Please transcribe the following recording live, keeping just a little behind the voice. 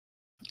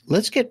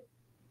let's get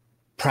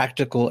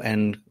practical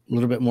and a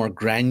little bit more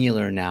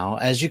granular now.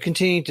 As you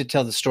continue to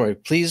tell the story,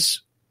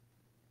 please,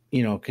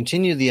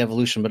 continue the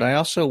evolution. But I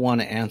also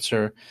want to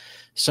answer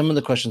some of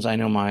the questions I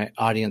know my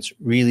audience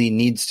really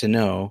needs to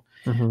know,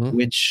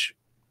 which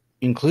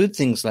include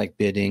things like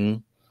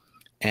bidding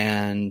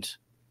and,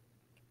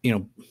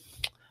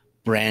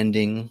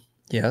 branding.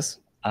 Yes.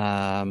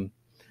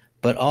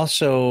 But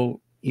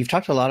also, you've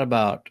talked a lot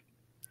about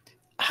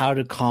how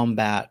to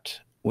combat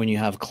when you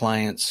have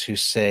clients who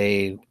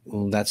say,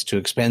 well, that's too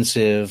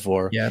expensive,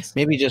 or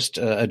maybe just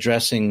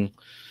addressing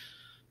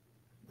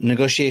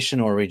negotiation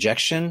or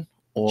rejection,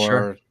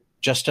 or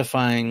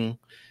justifying,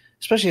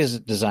 especially as a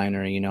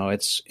designer,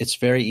 it's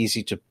very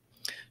easy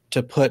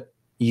to put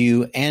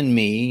you and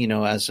me,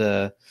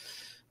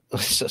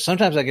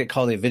 sometimes I get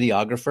called a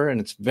videographer,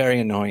 and it's very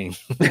annoying.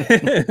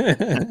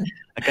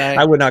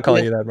 I would not call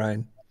you that,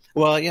 Bryan.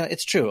 Well,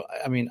 it's true.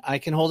 I mean, I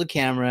can hold a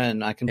camera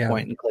and I can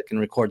point and click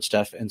and record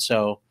stuff. And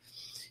so,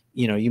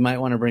 you might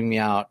want to bring me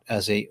out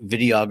as a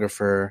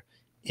videographer,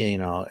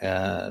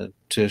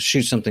 to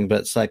shoot something, but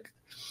it's like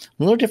a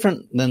little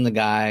different than the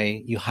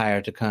guy you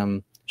hire to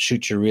come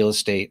shoot your real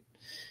estate.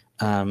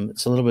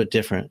 It's a little bit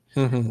different.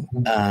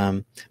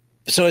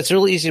 So it's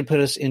really easy to put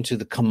us into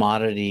the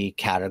commodity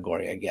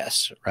category, I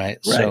guess.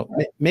 Right. So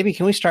maybe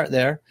can we start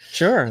there?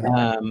 Sure.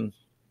 And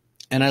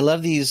I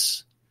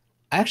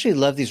actually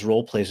love these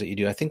role plays that you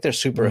do. I think they're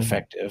super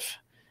effective,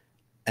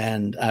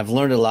 and I've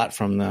learned a lot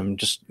from them.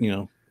 Just,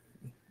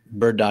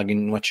 bird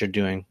dogging what you're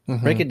doing.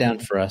 Break it down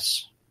for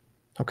us.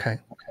 Okay.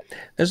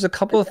 There's a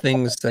couple of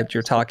things that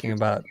you're talking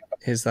about,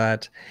 is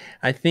that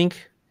I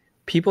think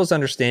people's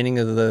understanding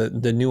of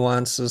the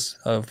nuances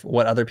of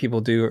what other people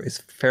do is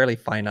fairly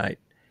finite.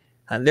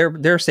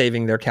 They're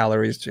saving their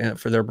calories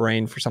for their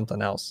brain for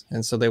something else.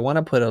 And so they want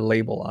to put a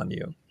label on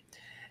you.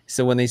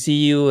 So when they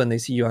see you and they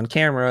see you on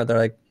camera, they're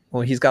like,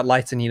 well, he's got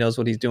lights and he knows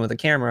what he's doing with the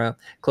camera.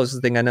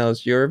 Closest thing I know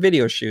is you're a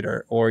video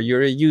shooter or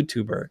you're a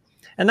YouTuber.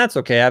 And that's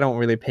okay. I don't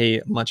really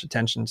pay much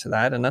attention to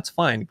that. And that's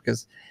fine,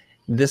 because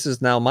this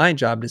is now my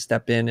job to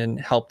step in and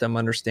help them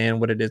understand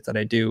what it is that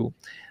I do.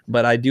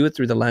 But I do it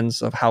through the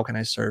lens of how can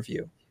I serve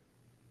you?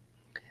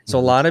 So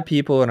a lot of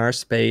people in our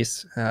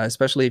space,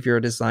 especially if you're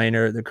a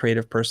designer, the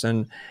creative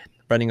person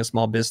running a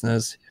small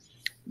business,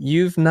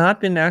 you've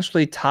not been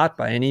actually taught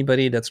by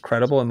anybody that's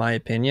credible, in my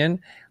opinion,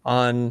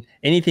 on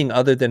anything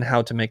other than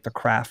how to make the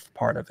craft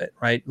part of it,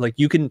 right? Like,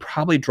 you can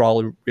probably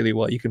draw really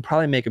well. You can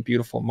probably make a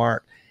beautiful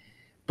mark.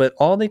 But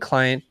all the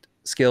client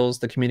skills,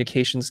 the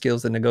communication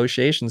skills, the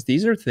negotiations,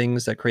 these are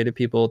things that creative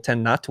people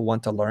tend not to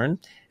want to learn,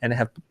 and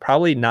have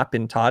probably not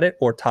been taught it,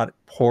 or taught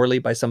poorly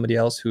by somebody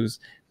else who's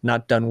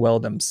not done well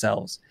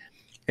themselves.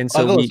 And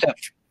so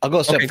I'll go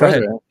a step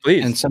further.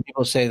 Please. And some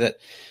people say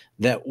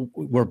that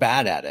we're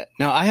bad at it.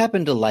 Now, I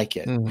happen to like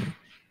it,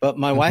 but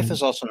my wife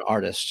is also an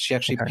artist. She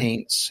actually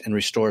paints and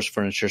restores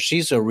furniture.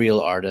 She's a real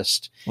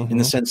artist in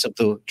the sense of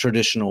the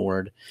traditional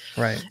word.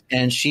 Right.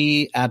 And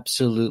she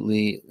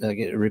absolutely,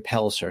 it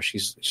repels her.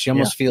 She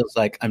almost feels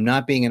like I'm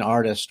not being an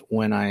artist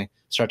when I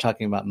start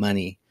talking about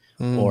money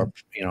or,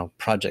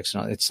 projects.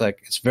 And all. It's like,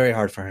 it's very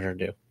hard for her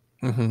to do.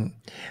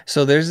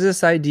 So there's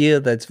this idea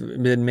that's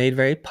been made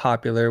very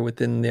popular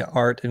within the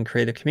art and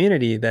creative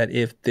community, that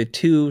if the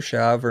two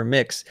shall ever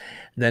mix,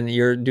 then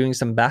you're doing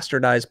some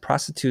bastardized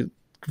prostitute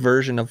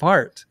version of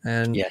art.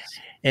 And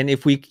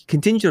if we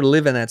continue to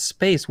live in that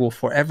space, we'll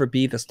forever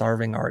be the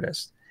starving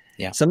artist.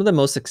 Some of the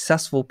most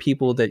successful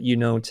people that you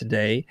know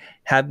today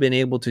have been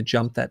able to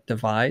jump that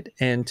divide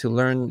and to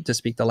learn to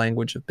speak the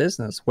language of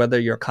business. Whether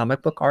you're a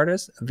comic book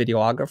artist, a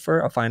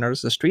videographer, a fine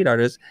artist, a street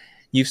artist,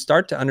 you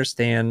start to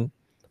understand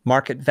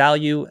market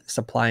value,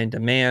 supply and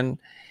demand,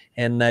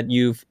 and that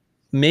you've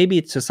maybe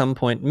to some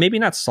point, maybe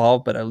not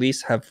solved, but at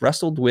least have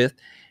wrestled with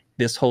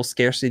this whole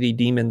scarcity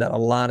demon that a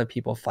lot of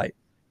people fight.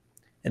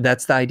 And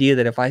that's the idea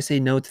that if I say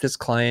no to this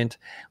client,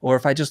 or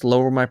if I just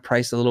lower my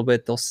price a little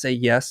bit, they'll say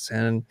yes.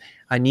 And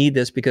I need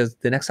this because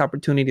the next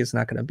opportunity is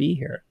not going to be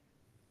here.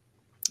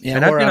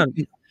 Yeah,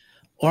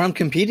 or I'm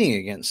competing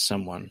against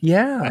someone.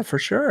 Yeah, right? For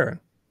sure.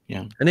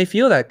 Yeah. And they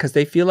feel that because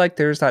they feel like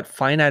there's that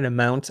finite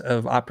amount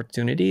of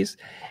opportunities,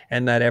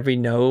 and that every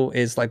no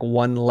is like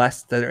one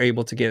less that they're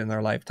able to get in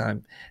their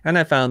lifetime. And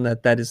I found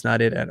that that is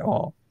not it at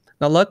all.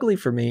 Now, luckily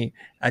for me,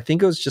 I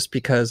think it was just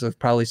because of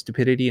probably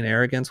stupidity and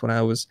arrogance when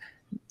I was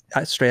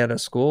straight out of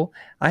school.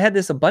 I had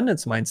this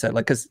abundance mindset,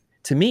 like, because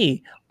to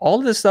me, all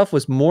of this stuff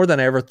was more than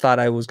I ever thought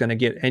I was going to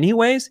get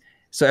anyways.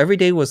 So every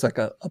day was like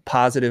a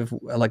positive,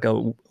 like a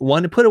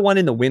one, put a one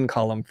in the win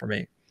column for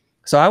me.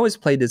 So I always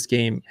played this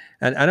game,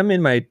 and I'm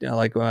in my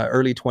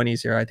early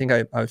 20s here. I think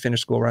I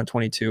finished school around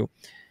 22.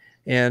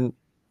 And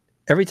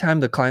every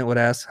time the client would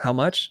ask how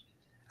much,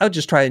 I would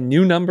just try a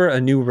new number, a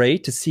new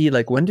rate to see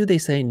like, when do they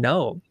say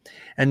no?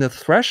 And the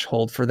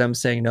threshold for them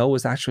saying no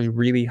was actually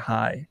really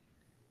high.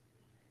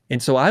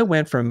 And so I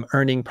went from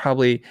earning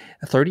probably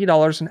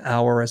 $30 an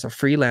hour as a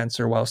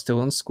freelancer while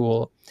still in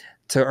school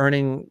to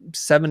earning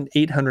 $700,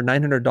 $800,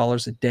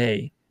 $900 a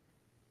day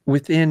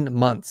within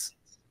months.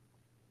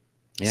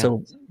 Yeah.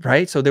 So,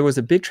 right. So there was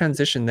a big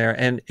transition there,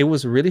 and it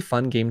was a really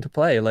fun game to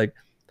play. Like,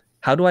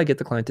 how do I get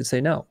the client to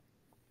say no?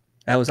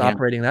 I was Yeah.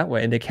 operating that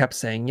way, and they kept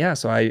saying yeah.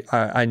 So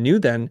I knew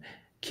then,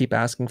 keep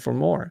asking for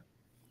more.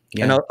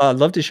 And Yeah. I'd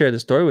love to share the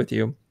story with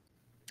you.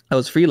 I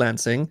was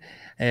freelancing,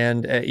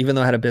 and even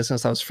though I had a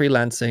business, I was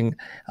freelancing,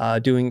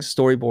 doing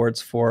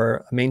storyboards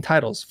for main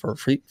titles for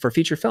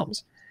feature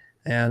films.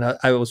 And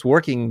I was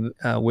working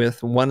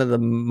with one of the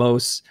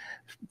most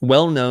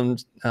well-known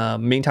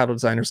main title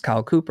designers,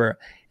 Kyle Cooper,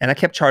 and I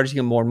kept charging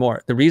him more and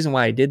more. The reason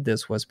why I did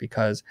this was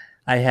because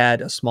I had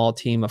a small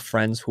team of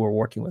friends who were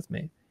working with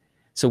me.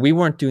 So we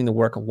weren't doing the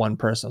work of one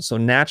person. So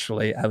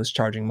naturally, I was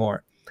charging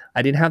more.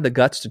 I didn't have the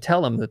guts to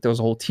tell him that there was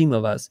a whole team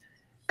of us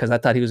because I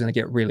thought he was going to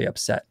get really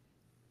upset.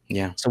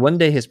 Yeah. So one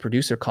day his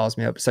producer calls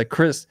me up. It's like,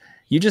 Chris,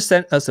 you just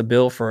sent us a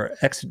bill for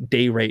X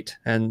day rate,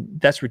 and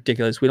that's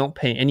ridiculous. We don't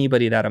pay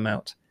anybody that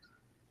amount.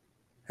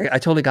 I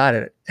totally got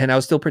it. And I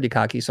was still pretty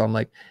cocky. So I'm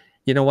like,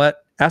 you know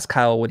what? Ask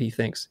Kyle what he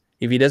thinks.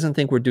 If he doesn't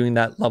think we're doing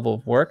that level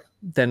of work,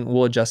 then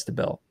we'll adjust the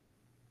bill.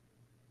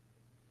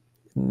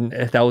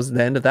 That was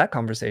the end of that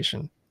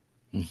conversation.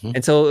 Mm-hmm.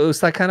 And so it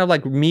was like kind of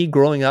like me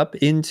growing up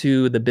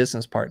into the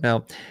business part.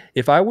 Now,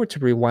 if I were to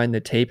rewind the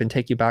tape and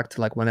take you back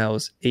to like when I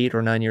was 8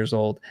 or 9 years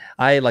old,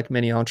 I, like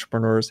many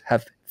entrepreneurs,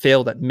 have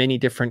failed at many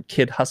different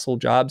kid hustle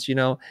jobs, you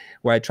know,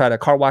 where I tried a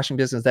car washing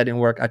business that didn't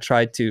work. I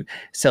tried to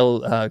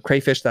sell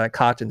crayfish that I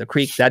caught in the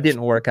creek. That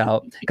didn't work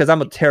out because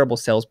I'm a terrible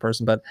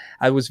salesperson, but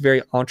I was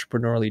very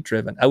entrepreneurially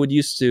driven. I would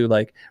used to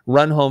like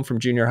run home from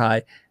junior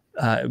high,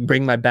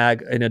 bring my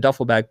bag in a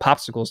duffel bag,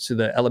 popsicles to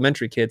the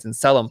elementary kids and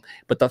sell them.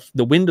 But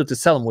the window to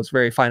sell them was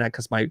very finite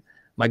because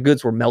my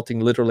goods were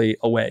melting literally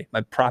away.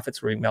 My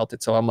profits were being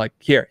melted. So I'm like,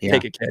 here,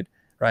 take it, kid.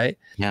 Right.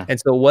 Yeah. And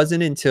so it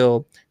wasn't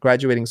until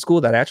graduating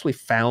school that I actually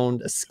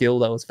found a skill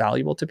that was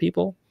valuable to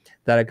people,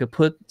 that I could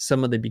put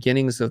some of the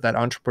beginnings of that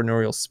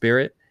entrepreneurial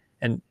spirit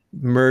and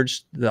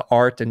merge the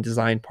art and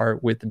design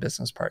part with the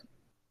business part.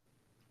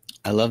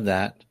 I love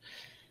that.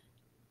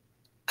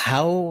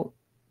 How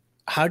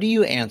do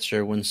you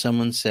answer when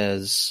someone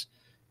says,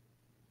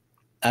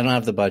 I don't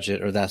have the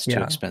budget, or that's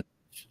too expensive?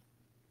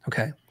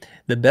 Okay.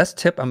 The best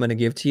tip I'm going to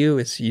give to you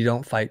is you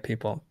don't fight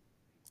people.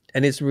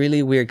 And it's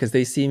really weird because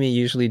they see me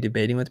usually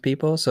debating with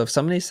people. So if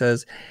somebody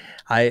says,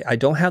 I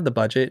don't have the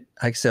budget,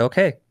 I say,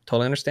 okay,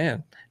 totally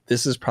understand.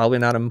 This is probably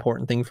not an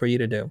important thing for you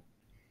to do.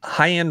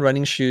 High-end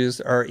running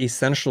shoes are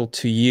essential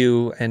to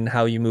you and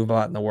how you move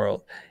out in the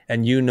world.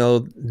 And you know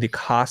the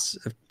costs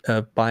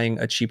of buying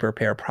a cheaper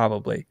pair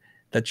probably,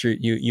 that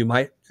you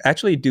might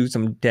actually do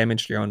some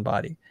damage to your own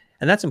body.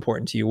 And that's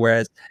important to you.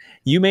 Whereas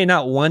you may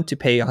not want to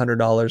pay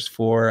 $100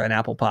 for an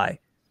apple pie.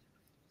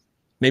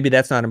 Maybe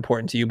that's not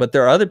important to you, but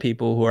there are other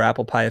people who are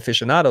apple pie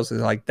aficionados who are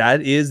like,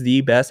 that is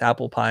the best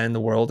apple pie in the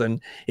world, and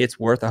it's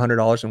worth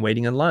 $100 and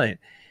waiting in line.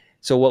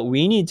 So what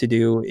we need to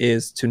do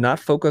is to not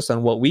focus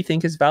on what we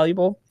think is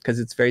valuable,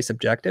 because it's very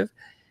subjective.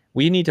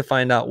 We need to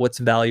find out what's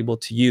valuable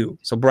to you.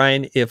 So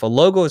Bryan, if a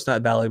logo is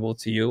not valuable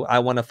to you, I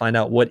want to find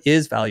out what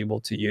is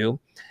valuable to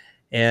you.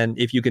 And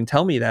if you can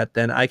tell me that,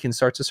 then I can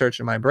start to search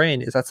in my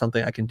brain, is that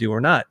something I can do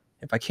or not?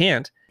 If I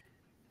can't,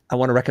 I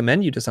want to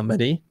recommend you to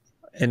somebody.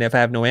 And if I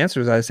have no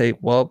answers, I say,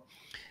 well,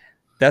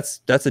 that's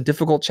a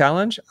difficult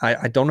challenge.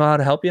 I don't know how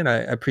to help you, and I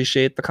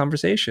appreciate the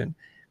conversation.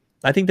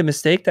 I think the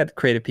mistake that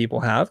creative people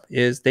have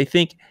is they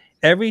think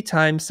every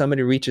time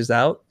somebody reaches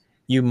out,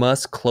 you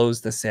must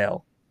close the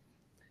sale.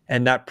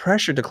 And that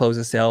pressure to close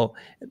the sale,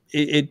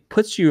 it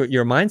puts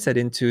your mindset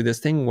into this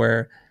thing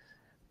where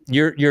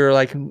you're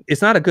like,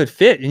 it's not a good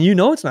fit, and you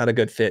know it's not a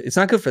good fit. It's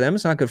not good for them,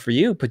 it's not good for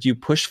you, but you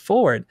push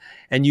forward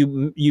and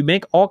you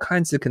make all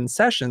kinds of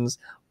concessions,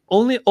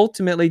 only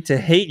ultimately to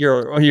hate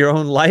your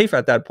own life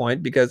at that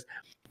point, because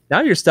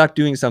now you're stuck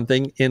doing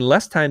something in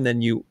less time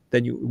than you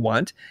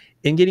want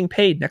and getting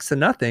paid next to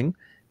nothing,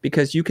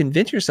 because you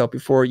convince yourself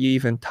before you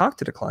even talk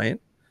to the client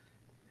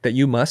that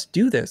you must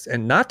do this,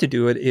 and not to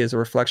do it is a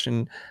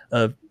reflection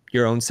of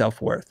your own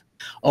self-worth.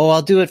 Oh,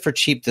 I'll do it for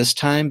cheap this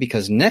time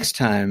because next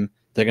time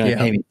they're going to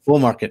pay me full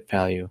market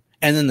value.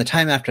 And then the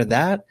time after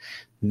that,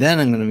 then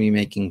I'm going to be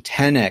making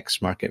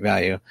 10x market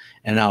value,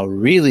 and I'll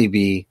really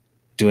be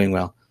doing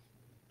well.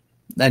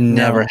 That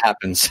never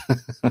happens.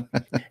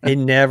 It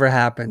never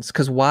happens.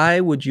 Because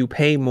why would you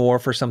pay more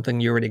for something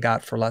you already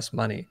got for less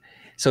money?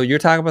 So you're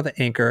talking about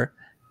the anchor,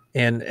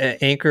 and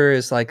anchor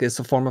is like, it's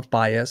a form of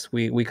bias.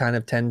 We kind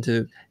of tend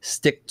to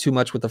stick too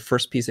much with the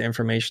first piece of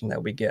information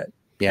that we get.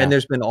 Yeah. And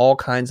there's been all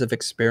kinds of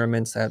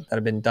experiments that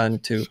have been done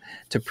to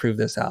prove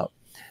this out.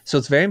 So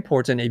it's very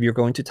important, if you're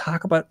going to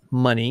talk about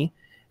money,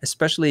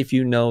 especially if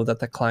you know that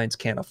the clients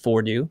can't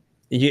afford you,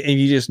 if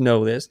you just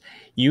know this,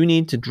 you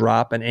need to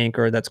drop an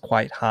anchor that's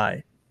quite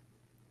high,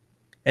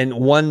 and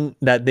one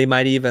that they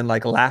might even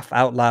like laugh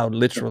out loud,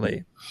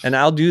 literally. And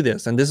I'll do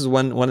this, and this is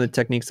one of the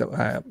techniques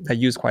that I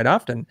use quite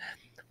often.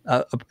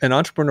 An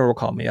entrepreneur will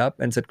call me up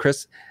and said,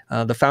 Chris,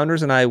 the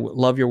founders and I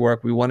love your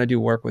work. We want to do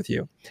work with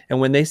you. And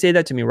when they say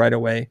that to me right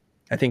away,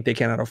 I think they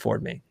cannot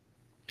afford me.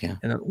 Yeah.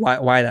 And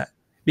why that?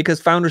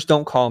 Because founders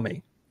don't call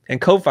me, and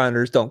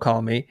co-founders don't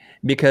call me,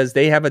 because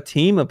they have a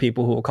team of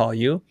people who will call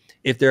you.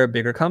 if they're a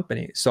bigger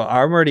company. So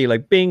I'm already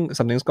like, bing,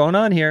 something's going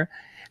on here.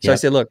 So I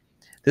said, look,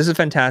 this is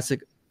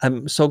fantastic.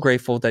 I'm so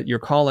grateful that you're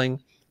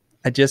calling.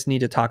 I just need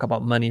to talk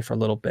about money for a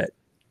little bit.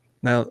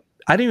 Now,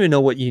 I don't even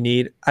know what you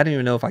need. I don't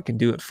even know if I can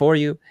do it for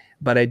you,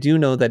 but I do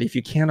know that if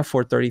you can't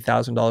afford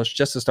 $30,000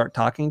 just to start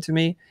talking to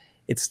me,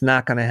 it's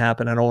not going to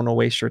happen. I don't want to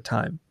waste your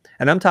time.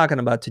 And I'm talking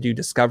about to do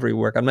discovery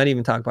work. I'm not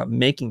even talking about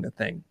making the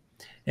thing.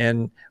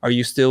 And are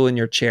you still in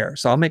your chair?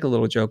 So I'll make a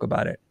little joke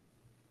about it.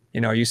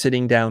 Are you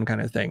sitting down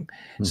kind of thing?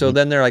 Mm-hmm. So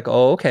then they're like,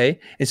 oh, okay.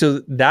 And so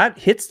that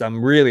hits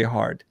them really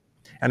hard.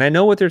 And I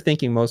know what they're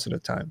thinking most of the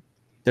time.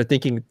 They're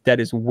thinking that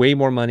is way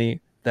more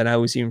money than I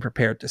was even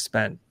prepared to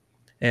spend.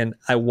 And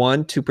I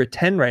want to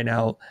pretend right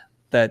now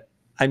that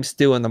I'm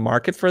still in the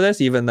market for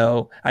this, even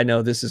though I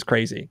know this is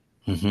crazy.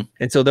 Mm-hmm.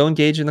 And so they'll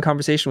engage in the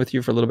conversation with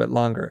you for a little bit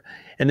longer.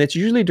 And it's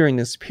usually during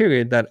this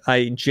period that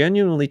I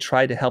genuinely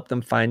try to help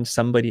them find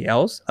somebody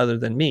else other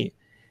than me.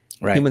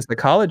 Right. Human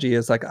psychology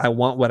is like, I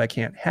want what I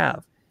can't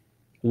have.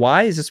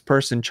 Why is this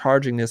person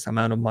charging this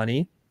amount of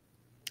money?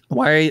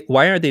 Why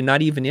are they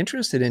not even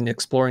interested in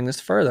exploring this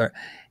further?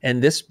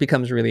 And this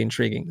becomes really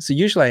intriguing. So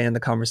usually I end the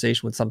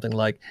conversation with something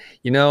like,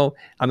 I'm going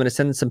to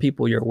send some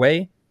people your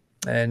way.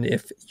 And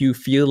if you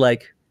feel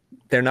like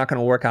they're not going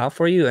to work out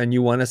for you and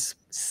you want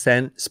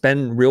to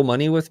spend real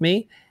money with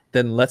me,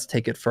 then let's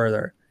take it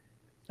further.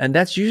 And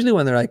that's usually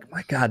when they're like,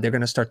 my God, they're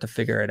going to start to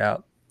figure it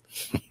out.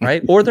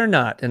 Right? Or they're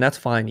not. And that's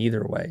fine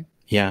either way.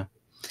 Yeah.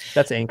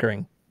 That's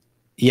anchoring.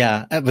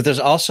 Yeah. But there's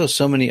also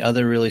so many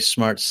other really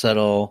smart,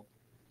 subtle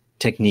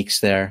techniques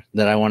there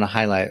that I want to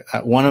highlight.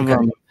 One of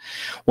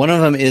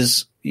them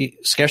is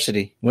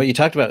scarcity. What you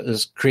talked about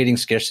is creating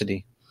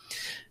scarcity.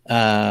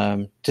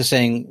 To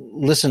saying,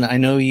 listen, I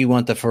know you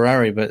want the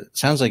Ferrari, but it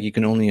sounds like you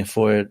can only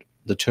afford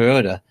the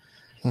Toyota.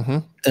 Mm-hmm.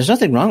 There's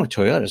nothing wrong with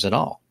Toyotas at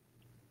all.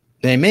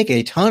 They make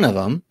a ton of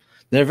them.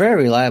 They're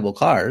very reliable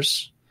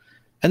cars,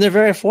 and they're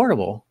very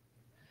affordable.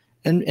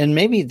 And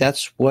maybe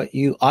that's what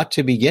you ought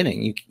to be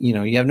getting.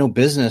 You have no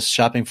business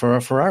shopping for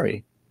a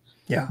Ferrari.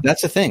 Yeah,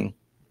 that's the thing.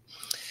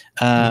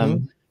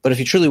 But if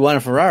you truly want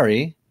a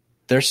Ferrari,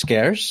 they're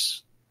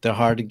scarce. They're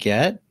hard to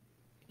get.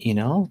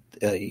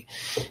 A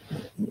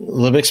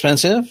little bit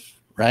expensive,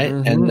 right?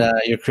 Mm-hmm.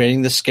 And you're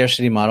creating this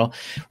scarcity model,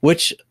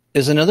 which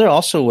is another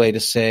also way to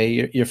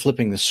say you're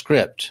flipping the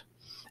script,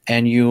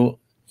 and you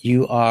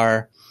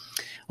are.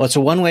 Well, it's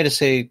a one way to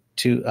say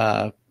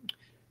to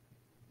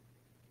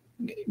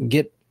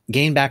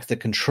gain back the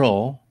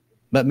control,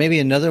 but maybe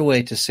another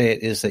way to say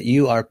it is that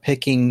you are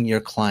picking your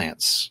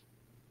clients.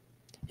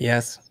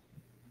 Yes,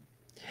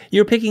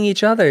 you're picking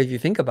each other if you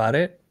think about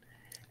it.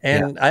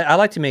 And I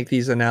like to make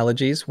these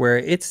analogies where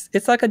it's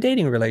like a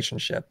dating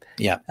relationship.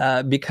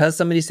 Yeah. Because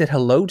somebody said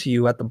hello to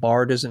you at the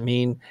bar doesn't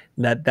mean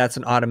that that's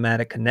an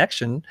automatic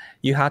connection.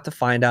 You have to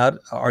find out,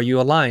 are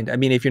you aligned? I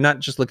mean, if you're not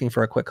just looking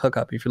for a quick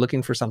hookup, if you're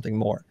looking for something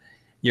more,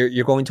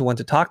 you're going to want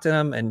to talk to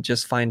them and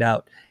just find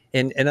out.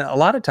 And a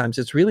lot of times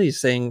it's really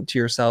saying to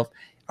yourself,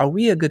 are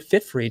we a good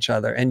fit for each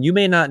other? And you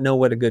may not know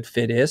what a good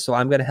fit is, so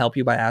I'm going to help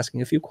you by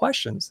asking a few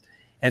questions.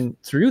 And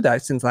through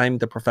that, since I'm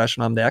the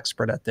professional, I'm the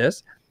expert at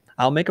this,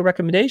 I'll make a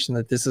recommendation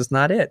that this is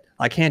not it.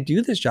 I can't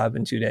do this job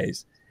in 2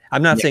 days.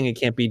 I'm not saying it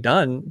can't be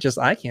done, just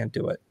I can't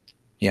do it.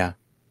 Yeah.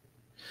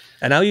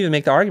 And I'll even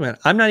make the argument,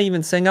 I'm not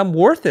even saying I'm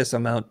worth this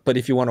amount, but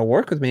if you want to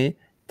work with me,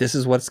 this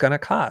is what it's going to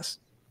cost.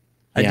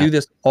 I do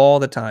this all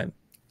the time.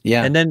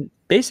 Yeah. And then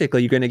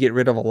basically you're going to get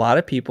rid of a lot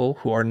of people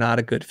who are not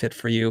a good fit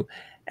for you,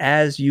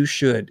 as you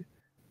should.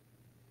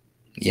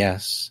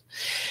 Yes.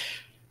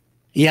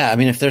 Yeah, I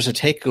mean, if there's a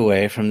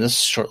takeaway from this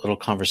short little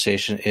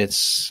conversation,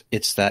 it's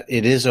that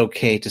it is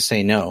okay to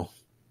say no.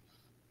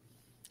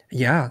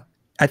 Yeah,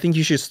 I think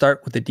you should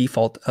start with the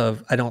default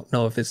of, I don't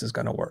know if this is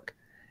going to work.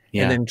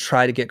 Yeah. And then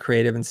try to get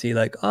creative and see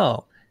like,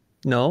 oh,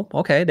 no,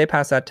 okay, they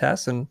passed that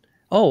test. And,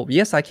 oh,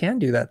 yes, I can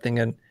do that thing.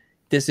 And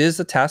this is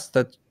a test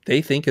that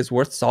they think is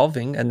worth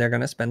solving, and they're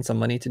going to spend some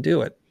money to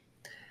do it.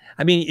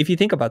 I mean, if you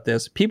think about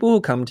this, people who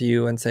come to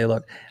you and say,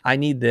 look, I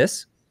need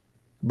this,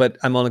 but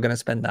I'm only going to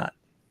spend that.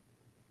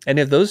 And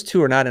if those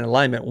two are not in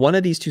alignment, one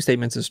of these two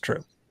statements is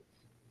true,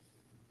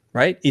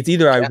 right? It's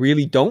either I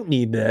really don't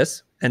need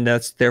this, and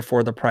that's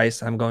therefore the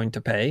price I'm going to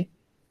pay.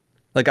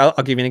 Like I'll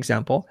give you an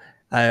example.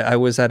 I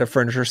was at a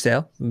furniture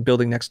sale,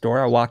 building next door.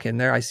 I walk in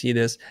there, I see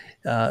this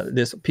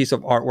this piece of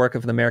artwork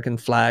of the American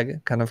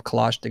flag kind of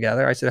collaged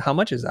together. I said, how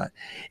much is that?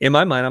 In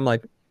my mind, I'm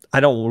like,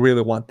 I don't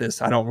really want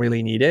this. I don't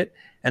really need it.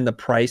 And the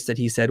price that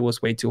he said was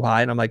way too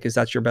high. And I'm like, is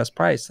that your best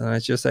price? And I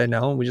just say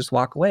no, and we just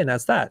walk away, and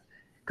that's that.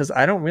 Because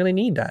I don't really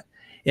need that.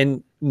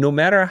 And no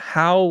matter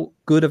how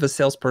good of a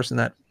salesperson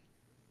that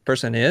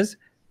person is,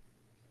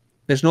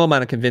 there's no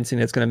amount of convincing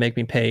that's going to make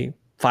me pay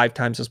 5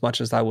 times as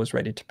much as I was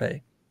ready to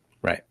pay.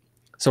 Right.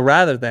 So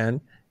rather than,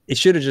 it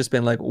should have just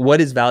been like,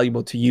 what is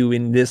valuable to you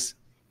in this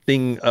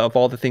thing of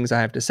all the things I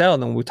have to sell?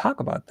 And then we talk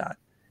about that.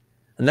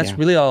 And that's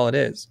really all it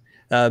is.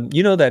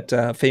 You know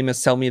that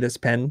famous "Sell Me This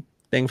Pen"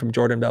 thing from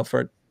Jordan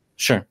Belfort?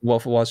 Sure.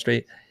 Wolf of Wall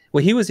Street.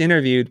 Well, he was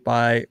interviewed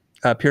by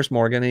Piers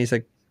Morgan, and he's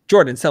like,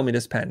 Jordan, sell me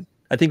this pen.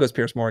 I think it was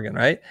Pierce Morgan,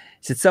 right?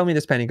 He said, sell me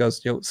this pen. He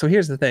goes, yo, so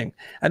here's the thing.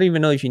 I don't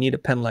even know if you need a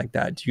pen like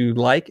that. Do you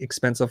like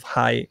expensive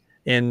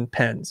high-end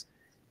pens?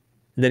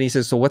 And then he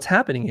says, so what's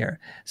happening here?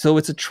 So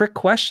it's a trick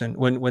question.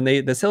 When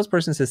the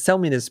salesperson says, sell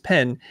me this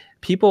pen,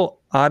 people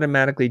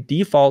automatically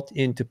default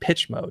into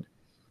pitch mode.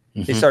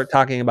 They start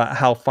talking about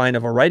how fine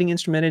of a writing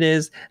instrument it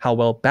is, how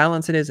well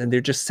balanced it is, and they're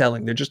just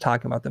selling. They're just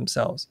talking about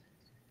themselves.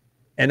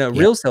 And a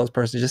real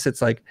salesperson just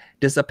sits like,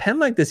 does a pen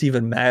like this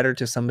even matter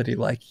to somebody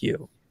like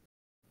you?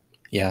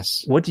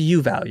 Yes. What do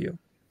you value?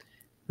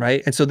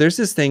 Right? And so there's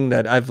this thing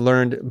that I've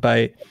learned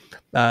by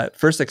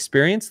first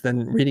experience,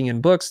 then reading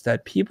in books,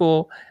 that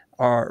people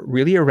are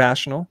really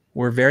irrational.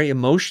 We're very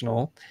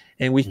emotional,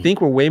 and we think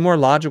we're way more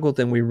logical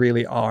than we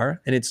really are.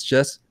 And it's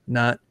just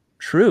not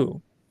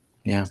true.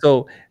 Yeah.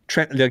 So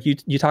like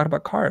you talked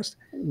about cars.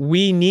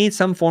 We need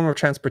some form of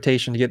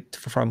transportation to get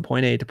from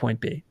point A to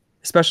point B,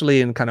 especially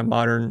in kind of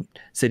modern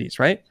cities,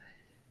 right?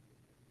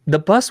 The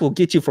bus will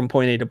get you from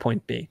point A to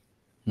point B.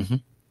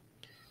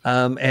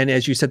 And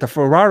as you said, the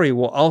Ferrari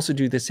will also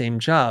do the same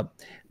job.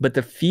 But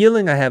the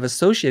feeling I have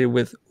associated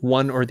with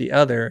one or the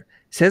other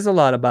says a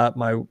lot about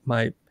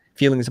my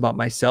feelings about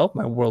myself,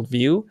 my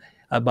worldview,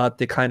 about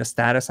the kind of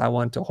status I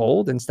want to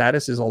hold. And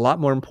status is a lot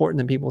more important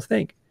than people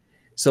think.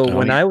 So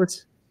when I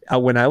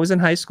was in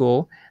high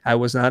school, I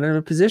was not in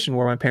a position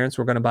where my parents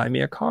were going to buy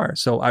me a car.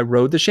 So I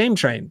rode the shame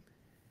train.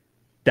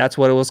 That's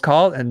what it was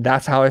called. And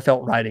that's how I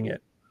felt riding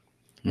it.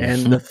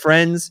 And the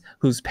friends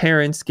whose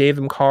parents gave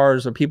them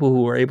cars, or people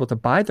who were able to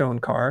buy their own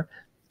car,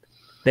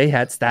 they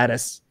had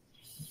status.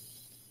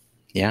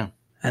 Yeah.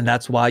 And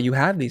that's why you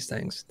have these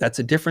things. That's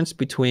a difference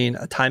between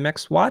a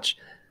Timex watch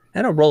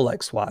and a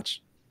Rolex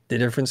watch. The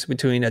difference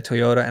between a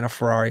Toyota and a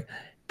Ferrari.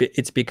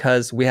 It's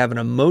because we have an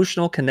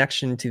emotional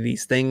connection to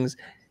these things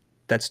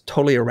that's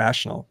totally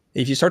irrational.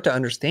 If you start to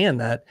understand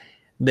that,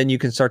 then you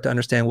can start to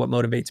understand what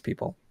motivates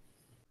people.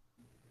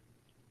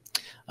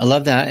 I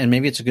love that. And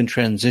maybe it's a good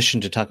transition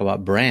to talk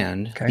about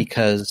brand,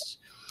 because,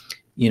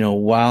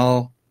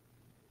 while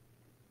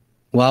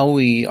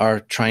we are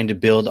trying to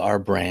build our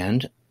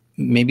brand,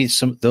 maybe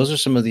those are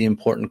some of the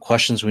important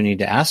questions we need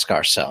to ask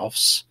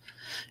ourselves.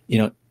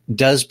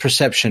 Does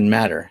perception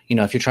matter?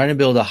 If you're trying to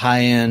build a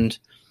high-end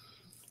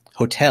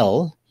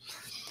hotel,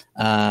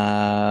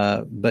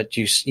 but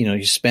you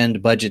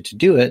spend budget to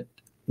do it,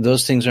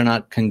 those things are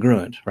not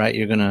congruent, right?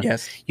 You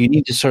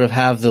need to sort of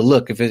have the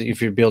look.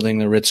 If you're building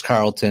the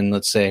Ritz-Carlton,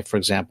 let's say, for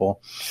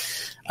example,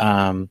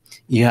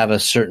 you have a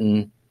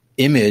certain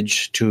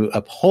image to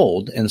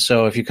uphold. And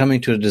so if you're coming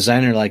to a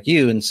designer like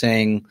you and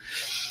saying,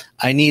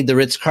 I need the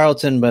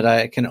Ritz-Carlton, but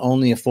I can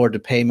only afford to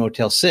pay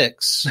Motel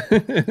 6,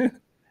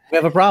 we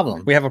have a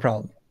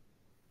problem.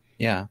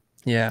 Yeah.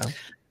 Yeah.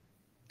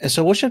 And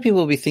so what should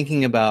people be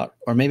thinking about,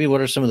 or maybe what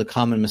are some of the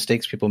common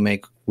mistakes people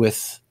make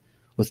with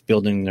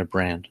building their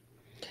brand?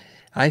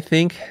 I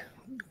think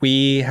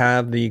we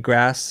have the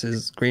grass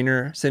is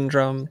greener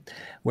syndrome,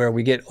 where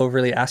we get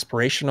overly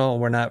aspirational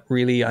and we're not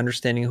really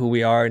understanding who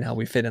we are and how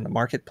we fit in the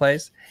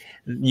marketplace.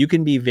 You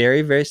can be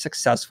very, very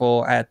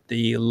successful at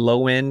the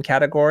low end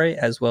category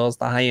as well as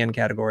the high end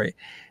category.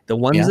 The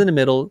ones in the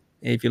middle,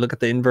 if you look at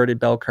the inverted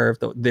bell curve,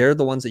 they're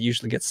the ones that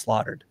usually get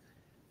slaughtered.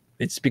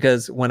 It's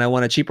because when I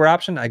want a cheaper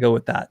option, I go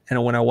with that.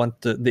 And when I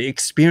want the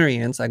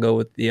experience, I go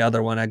with the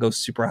other one. I go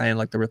super high end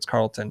like the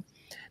Ritz-Carlton.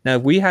 Now,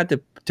 if we had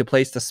to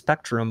place the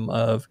spectrum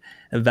of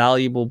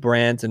valuable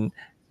brands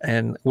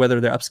and whether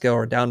they're upscale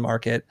or down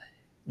market,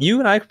 you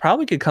and I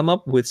probably could come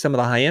up with some of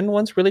the high-end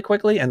ones really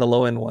quickly and the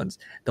low-end ones.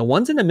 The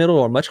ones in the middle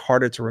are much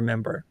harder to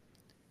remember.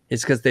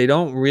 It's because they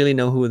don't really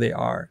know who they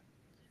are.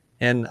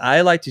 And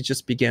I like to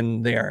just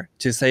begin there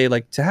to say,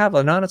 like, to have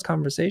an honest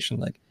conversation.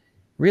 Like,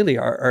 really,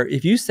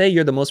 if you say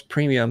you're the most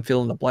premium,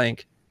 fill in the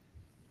blank,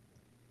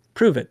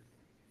 prove it.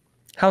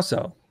 How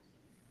so?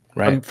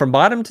 Right. From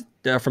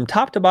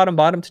top to bottom,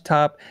 bottom to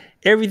top,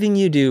 everything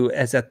you do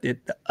is at the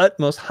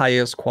utmost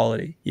highest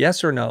quality.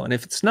 Yes or no? And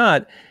if it's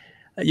not,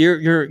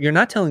 you're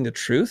not telling the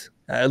truth.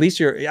 At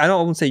least I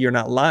don't say you're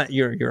not lying.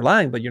 You're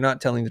lying, but you're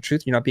not telling the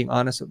truth. You're not being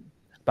honest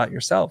about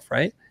yourself,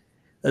 right?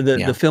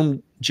 The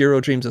film Jiro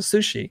Dreams of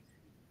Sushi,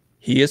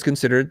 he is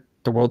considered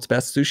the world's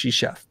best sushi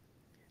chef,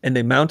 and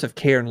the amount of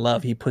care and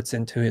love he puts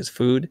into his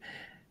food,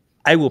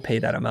 I will pay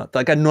that amount.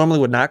 Like, I normally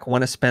would not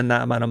want to spend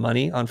that amount of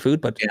money on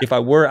food, but if I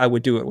were, I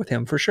would do it with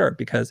him for sure,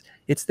 because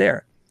it's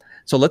there.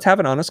 So let's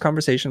have an honest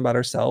conversation about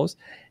ourselves.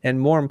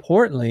 And more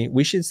importantly,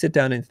 we should sit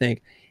down and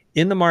think,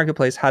 in the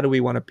marketplace, how do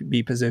we want to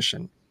be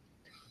positioned?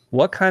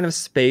 What kind of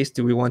space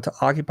do we want to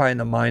occupy in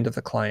the mind of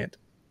the client?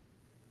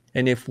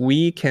 And if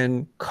we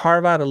can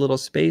carve out a little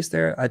space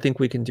there, I think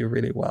we can do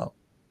really well.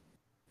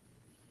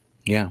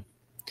 Yeah.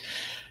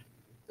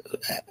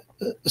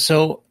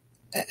 So,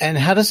 and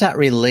how does that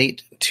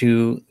relate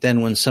to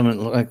then when someone,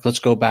 like, let's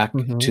go back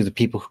to the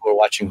people who are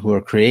watching who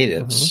are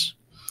creatives,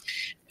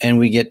 and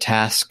we get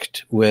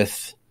tasked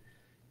with,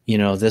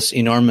 this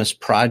enormous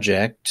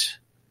project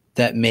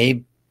that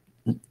may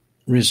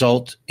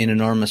result in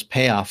enormous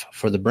payoff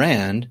for the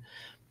brand,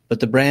 but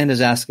the brand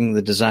is asking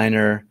the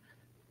designer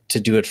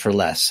to do it for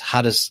less.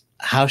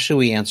 How should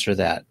we answer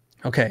that?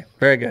 Okay,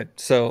 very good.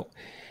 So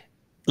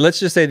let's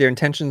just say their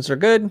intentions are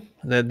good,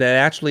 that they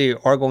actually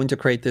are going to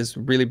create this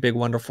really big,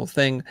 wonderful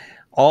thing.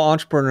 All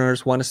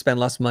entrepreneurs want to spend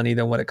less money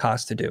than what it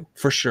costs to do,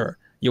 for sure.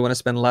 You want to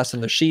spend less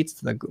on the sheets,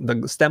 the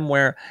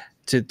stemware,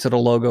 to the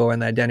logo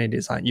and the identity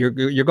design. You're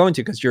going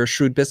to, because you're a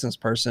shrewd business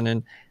person,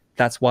 and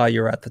that's why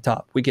you're at the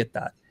top. We get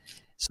that.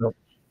 So,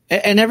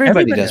 and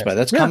everybody does, but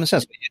that's common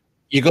sense.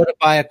 You go to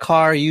buy a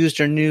car, used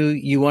or new,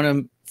 you want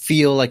to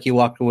feel like you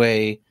walked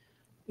away,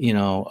 you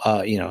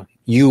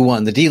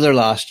won. The dealer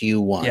lost, you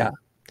won. Yeah.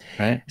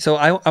 Right. So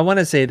I want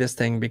to say this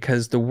thing,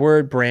 because the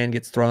word brand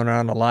gets thrown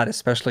around a lot,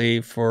 especially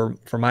for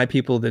my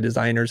people, the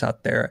designers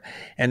out there.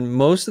 And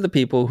most of the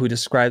people who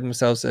describe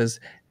themselves as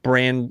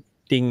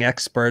branding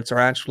experts are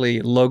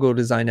actually logo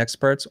design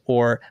experts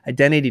or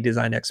identity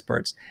design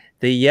experts.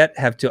 They yet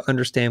have to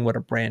understand what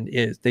a brand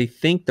is. They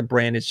think the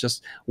brand is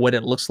just what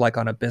it looks like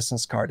on a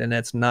business card, and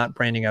it's not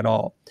branding at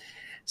all.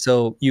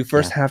 So you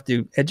first have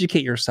to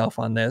educate yourself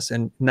on this,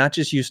 and not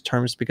just use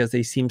terms because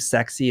they seem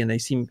sexy and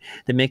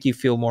they make you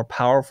feel more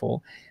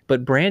powerful.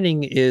 But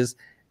branding is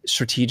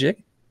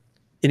strategic.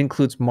 It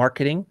includes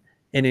marketing,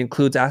 and it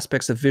includes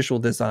aspects of visual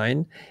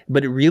design,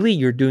 but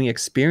you're doing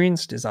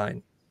experience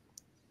design.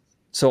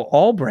 So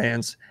all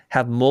brands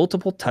have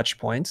multiple touch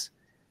points,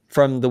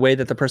 from the way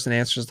that the person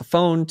answers the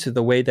phone to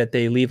the way that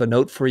they leave a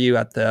note for you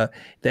at the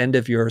end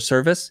of your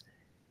service.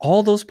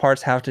 All those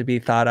parts have to be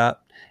thought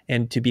up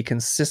and to be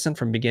consistent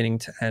from beginning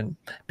to end,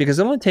 because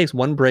it only takes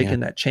one break in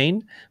that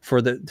chain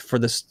for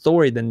the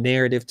story, the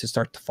narrative, to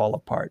start to fall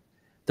apart.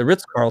 The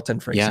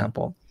Ritz-Carlton, for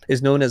example,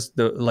 is known as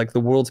the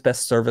world's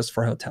best service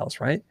for hotels,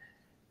 right?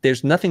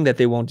 There's nothing that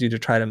they won't do to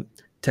try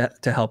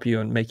to help you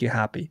and make you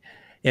happy.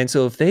 And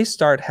so if they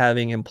start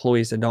having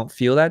employees that don't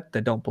feel that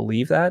don't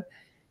believe that,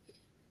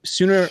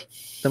 sooner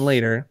than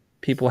later,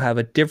 people have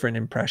a different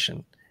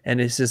impression. And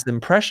it's this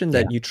impression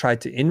that you try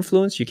to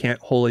influence, you can't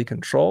wholly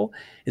control,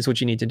 is what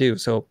you need to do.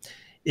 So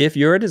if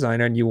you're a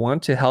designer and you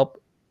want to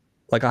help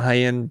like a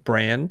high-end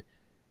brand,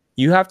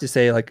 you have to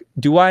say, like,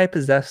 do I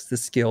possess the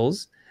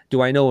skills?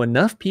 Do I know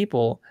enough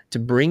people to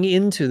bring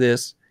into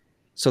this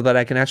so that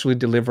I can actually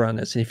deliver on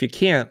this? And if you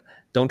can't,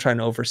 don't try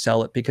and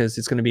oversell it, because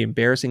it's going to be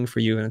embarrassing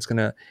for you and it's going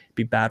to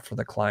be bad for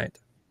the client.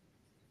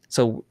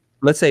 So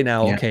let's say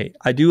now, okay,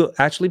 I do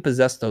actually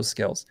possess those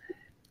skills.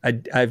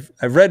 I've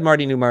read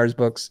Marty Neumeier's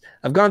books.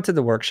 I've gone to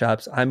the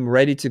workshops. I'm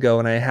ready to go,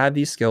 and I have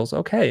these skills.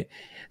 Okay,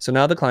 so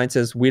now the client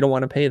says, we don't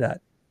want to pay that.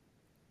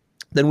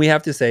 Then we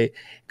have to say,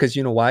 because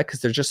you know why?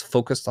 Because they're just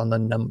focused on the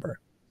number.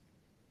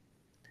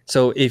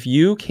 So if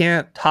you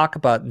can't talk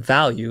about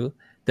value,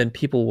 then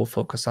people will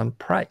focus on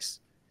price.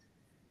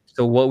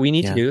 So what we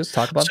need to do is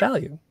talk about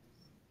value.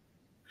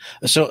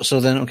 So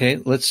then, okay,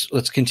 let's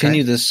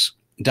continue this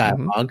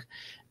dialogue,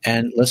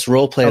 and let's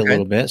role play a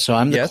little bit. So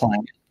I'm the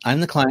client. I'm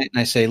the client,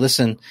 and I say,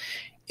 listen,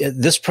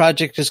 this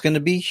project is going to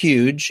be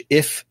huge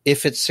if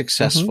it's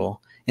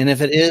successful. And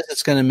if it is,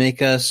 it's going to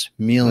make us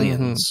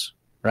millions,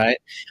 right?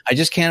 I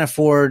just can't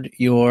afford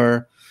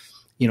your,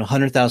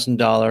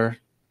 $100,000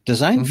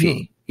 design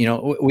fee.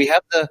 We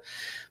have the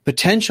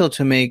potential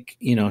to make,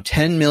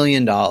 $10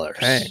 million.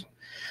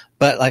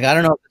 But like, I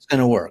don't know if it's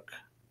going to work.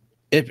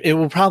 It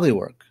will probably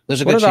work.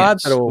 There's a good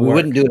chance. We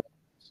wouldn't do it.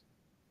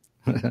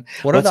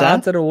 What are the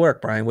odds that it'll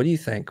work, Brian? What do you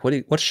think?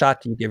 What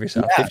shot do you give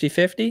yourself?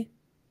 50-50?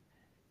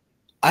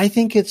 I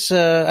think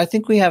I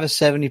think we have a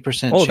 70%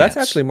 chance. Oh, that's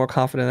actually more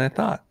confident than I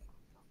thought.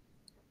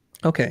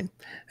 Okay.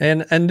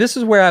 And this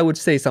is where I would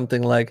say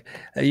something like,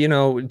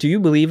 do you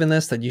believe in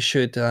this, that you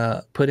should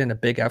put in a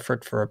big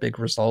effort for a big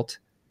result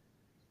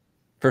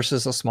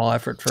versus a small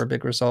effort for a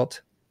big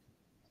result?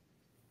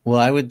 Well,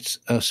 I would,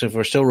 so if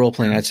we're still role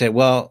playing, I'd say,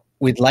 well,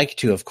 we'd like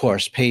to, of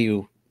course, pay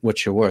you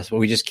what you're worth, but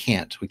we just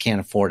can't. We can't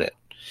afford it.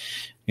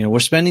 We're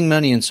spending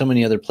money in so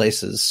many other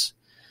places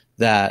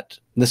that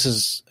this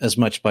is as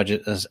much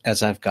budget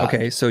as I've got.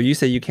 Okay, so you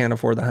say you can't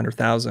afford the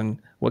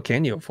 100,000. What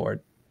can you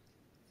afford?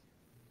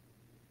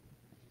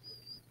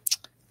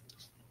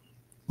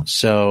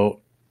 So,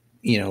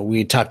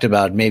 we talked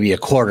about maybe a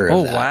quarter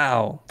of that. Oh,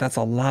 wow. That's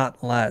a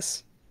lot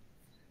less.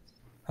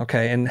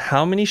 Okay, and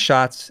how many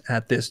shots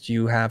at this do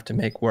you have to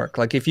make work?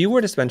 Like, if you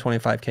were to spend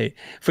 $25K,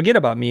 forget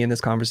about me in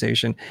this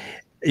conversation.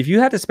 If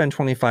you had to spend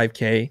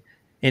 $25K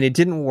and it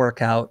didn't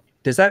work out,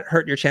 does that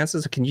hurt your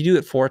chances? Can you do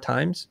it 4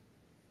 times?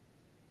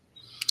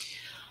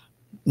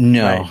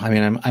 No, right. I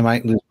mean, I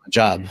might lose my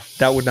job.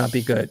 That would not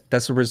be good.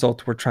 That's the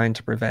result we're trying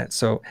to prevent.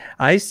 So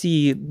I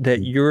see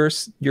that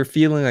you're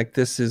feeling like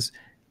this is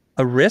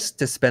a risk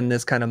to spend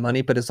this kind of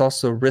money, but it's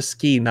also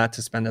risky not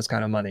to spend this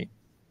kind of money.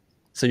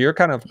 So you're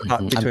kind of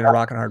caught between a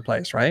rock and a hard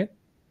place, right?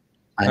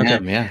 I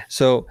am, yeah.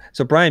 So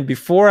Brian,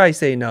 before I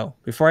say no,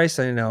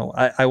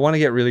 I want to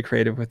get really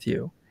creative with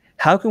you.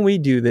 How can we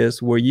do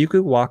this where you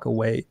could walk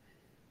away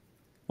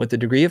with a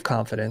degree of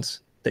confidence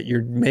that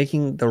you're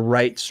making the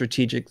right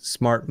strategic,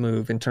 smart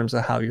move in terms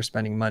of how you're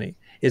spending money?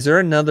 Is there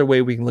another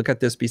way we can look at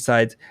this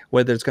besides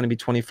whether it's going to be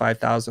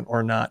 25,000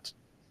 or not?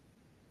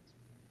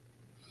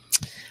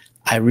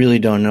 I really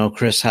don't know,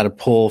 Chris, how to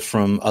pull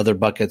from other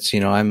buckets.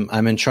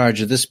 I'm in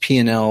charge of this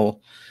P&L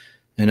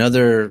and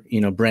other,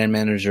 brand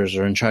managers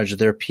are in charge of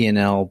their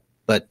P&L,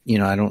 but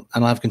I don't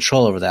have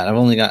control over that. I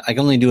can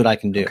only do what I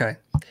can do. Okay.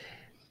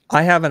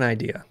 I have an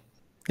idea.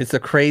 It's a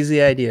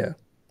crazy idea.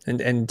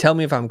 And tell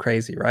me if I'm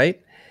crazy,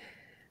 right?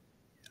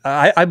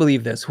 I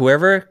believe this.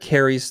 Whoever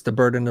carries the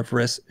burden of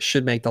risk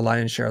should make the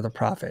lion's share of the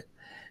profit.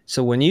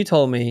 So when you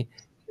told me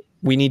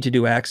we need to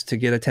do X to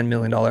get a $10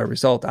 million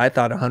result, I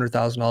thought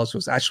 $100,000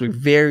 was actually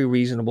very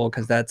reasonable,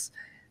 because that's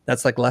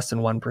like less than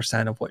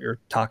 1% of what you're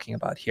talking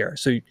about here.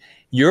 So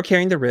you're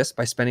carrying the risk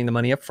by spending the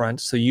money up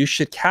front. So you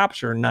should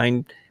capture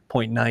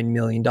 $9.9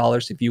 million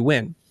if you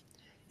win.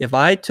 If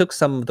I took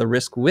some of the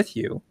risk with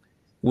you,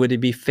 would it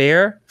be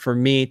fair for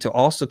me to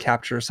also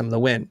capture some of the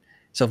win?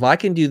 So if I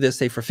can do this,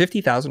 say for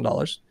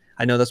 $50,000,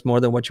 I know that's more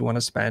than what you want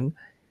to spend.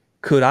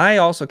 Could I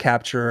also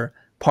capture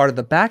part of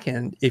the back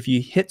end if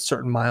you hit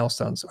certain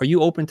milestones? Are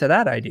you open to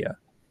that idea?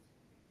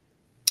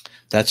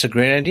 That's a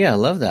great idea. I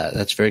love that.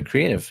 That's very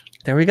creative.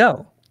 There we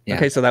go. Yeah.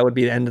 Okay, so that would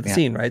be the end of the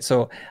scene, right?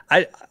 So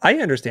I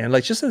understand,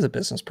 like, just as a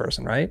business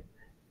person, right?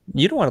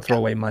 You don't want to throw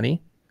away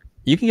money.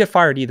 You can get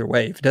fired either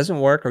way. If it doesn't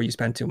work or you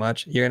spend too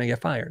much, you're going to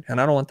get fired. And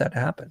I don't want that to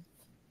happen.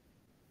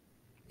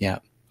 Yeah.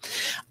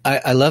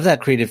 I love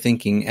that creative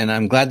thinking. And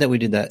I'm glad that we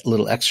did that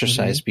little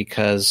exercise,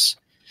 because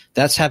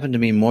that's happened to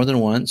me more than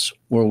once,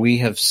 where we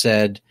have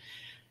said,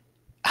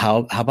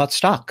 how about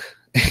stock?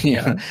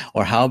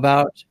 Or how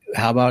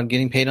about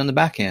getting paid on the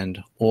back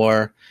end?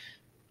 Or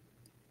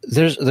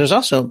there's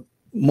also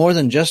more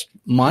than just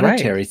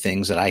monetary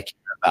things that I care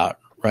about,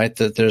 right?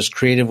 That there's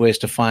creative ways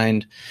to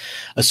find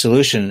a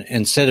solution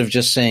instead of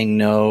just saying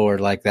no, or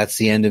like, that's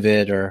the end of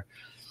it. Or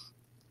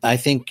I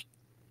think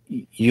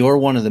you're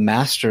one of the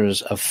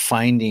masters of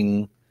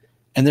finding,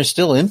 and there's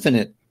still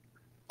infinite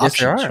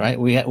options, right?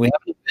 We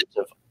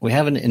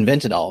haven't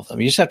invented all of them.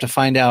 You just have to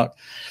find out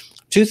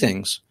two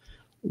things: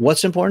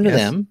 what's important to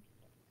them,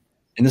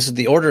 and this is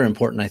the order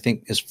important. I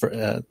think is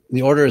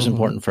the order is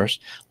important first.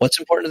 What's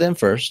important to them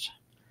first,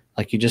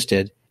 like you just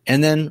did,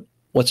 and then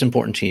what's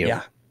important to you.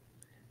 Yeah.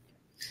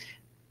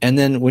 And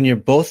then when you're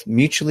both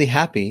mutually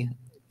happy,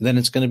 then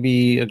it's going to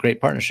be a great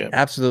partnership.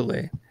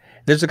 Absolutely.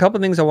 There's a couple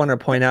of things I want to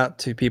point out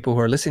to people who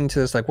are listening to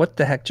this, like, what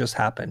the heck just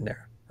happened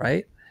there,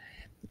 right?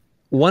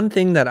 One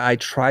thing that I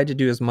try to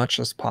do as much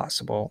as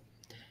possible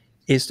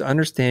is to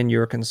understand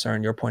your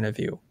concern, your point of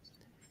view,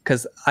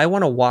 because I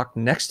want to walk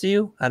next to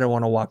you. I don't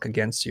want to walk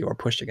against you or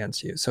push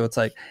against you. So it's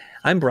like,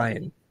 I'm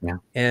Bryan. Yeah.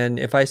 And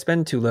if I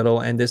spend too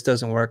little and this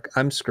doesn't work,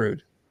 I'm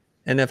screwed.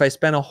 And if I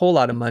spend a whole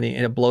lot of money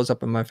and it blows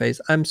up in my face,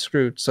 I'm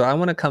screwed. So I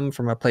want to come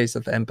from a place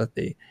of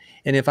empathy.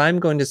 And if I'm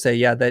going to say,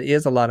 yeah, that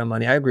is a lot of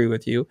money, I agree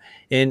with you,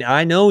 and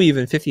I know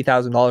even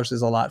 $50,000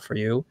 is a lot for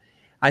you,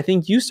 I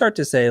think you start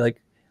to say,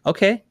 like,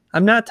 okay,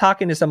 I'm not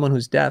talking to someone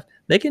who's deaf.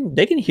 They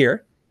can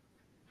hear.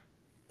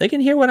 They can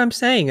hear what I'm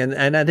saying,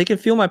 and they can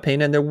feel my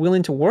pain, and they're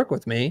willing to work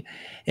with me.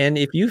 And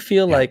if you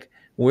feel like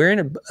we're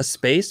in a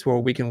space where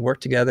we can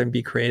work together and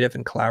be creative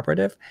and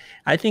collaborative,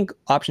 I think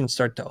options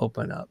start to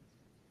open up.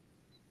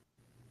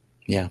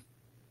 Yeah.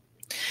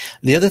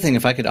 The other thing,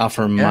 if I could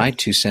offer my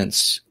 2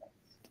 cents,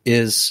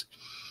 is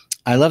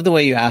I love the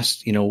way you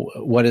asked,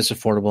 what is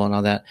affordable and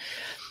all that.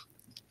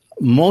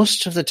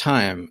 Most of the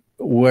time,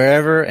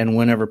 wherever and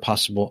whenever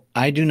possible,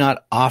 I do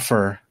not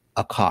offer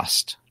a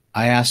cost.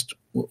 I asked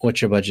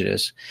what your budget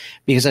is,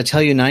 because I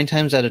tell you 9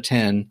 times out of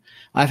 10,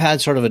 I've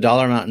had sort of a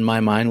dollar amount in my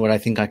mind what I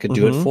think I could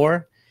do it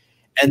for.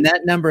 And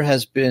that number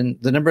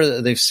the number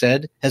that they've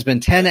said has been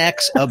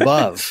 10x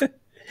above.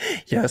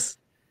 Yes.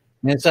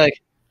 And it's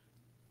like,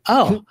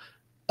 oh,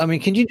 I mean,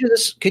 can you do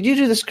this? Could you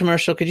do this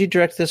commercial? Could you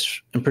direct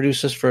this and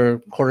produce this for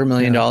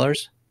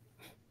 $250,000?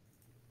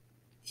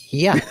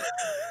 Yeah.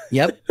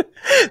 Yep.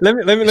 Let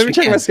me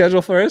check my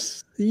schedule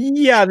first.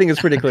 Yeah, I think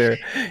it's pretty clear.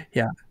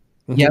 Yeah.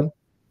 Yep.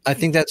 I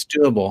think that's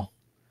doable.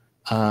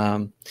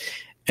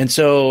 And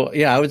so,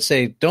 I would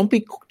say don't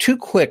be too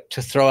quick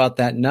to throw out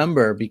that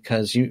number,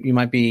 because you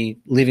might be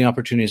leaving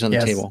opportunities on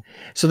the table.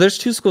 So there's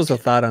 2 schools of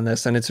thought on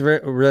this, and it's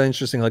really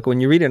interesting. Like, when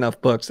you read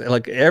enough books,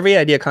 like, every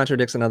idea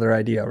contradicts another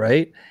idea,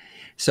 right?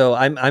 So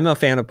I'm a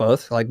fan of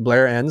both. Like,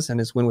 Blair Enns and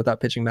his Win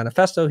Without Pitching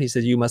manifesto, he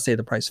says you must say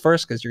the price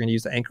first, because you're going to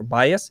use the anchor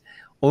bias.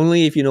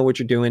 Only if you know what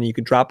you're doing, you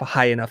could drop a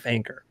high enough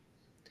anchor.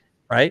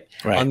 Right?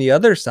 On the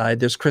other side,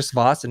 there's Chris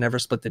Voss and Never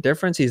Split the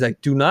Difference. He's like,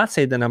 do not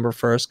say the number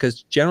first,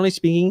 because generally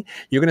speaking,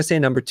 you're going to say a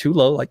number too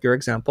low, like your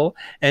example,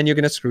 and you're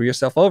going to screw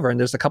yourself over. And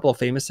there's a couple of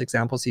famous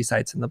examples he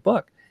cites in the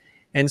book.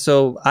 And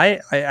so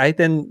I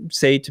then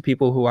say to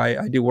people who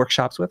I do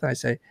workshops with, I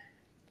say,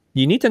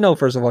 you need to know,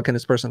 first of all, can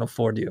this person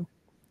afford you?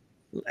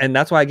 And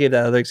that's why I gave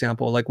that other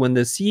example. Like, when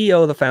the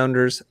CEO, the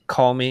founders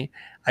call me,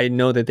 I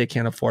know that they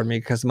can't afford me,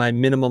 because my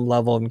minimum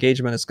level of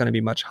engagement is going to be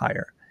much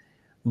higher.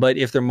 But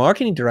if their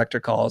marketing director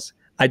calls,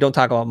 I don't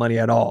talk about money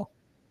at all,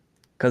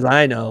 because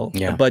I know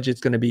the budget's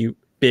going to be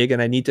big,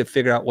 and I need to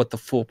figure out what the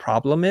full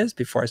problem is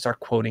before I start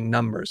quoting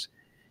numbers,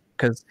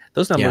 because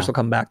those numbers will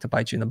come back to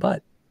bite you in the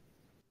butt.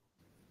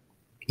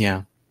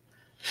 Yeah.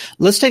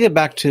 Let's take it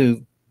back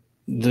to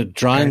the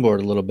drawing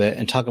board a little bit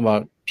and talk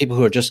about people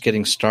who are just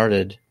getting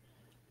started.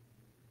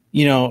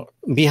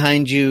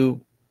 Behind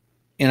you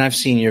and I've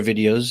seen your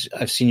videos.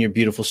 I've seen your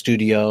beautiful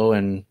studio,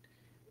 and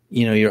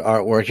your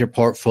artwork, your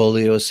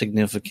portfolio is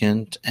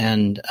significant,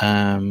 and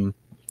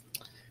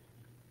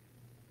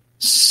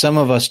some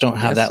of us don't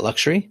have that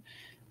luxury.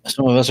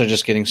 Some of us are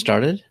just getting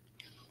started.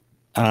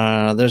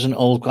 There's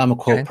I'm a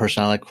quote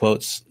person. I like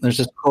quotes. There's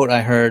this quote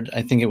I heard.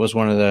 I think it was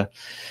one of the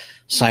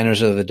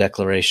signers of the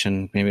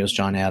Declaration. Maybe it was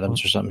John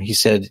Adams or something. He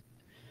said,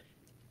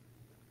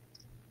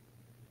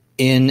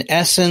 in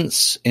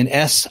essence, in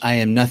S, I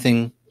am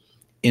nothing.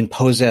 In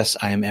possess,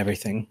 I am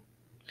everything.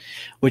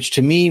 Which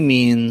to me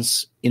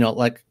means,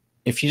 like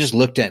if you just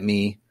looked at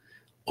me,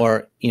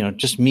 or,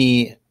 just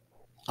me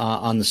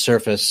on the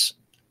surface,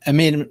 I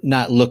may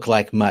not look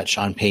like much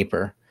on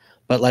paper,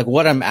 but like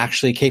what I'm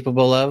actually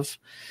capable of,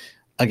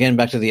 again,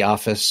 back to The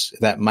Office,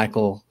 that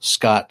Michael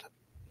Scott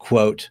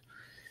quote,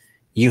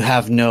 you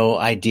have no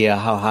idea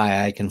how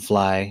high I can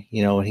fly,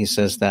 when he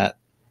says that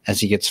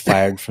as he gets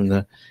fired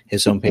from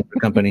his own paper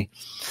company.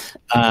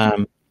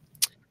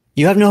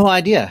 You have no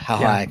idea how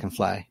high I can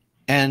fly.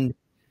 And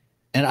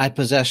I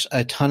possess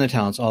a ton of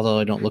talents, although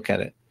I don't look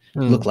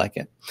like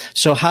it.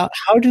 So how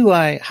do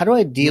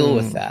I deal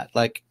with that?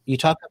 Like you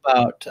talk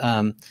about,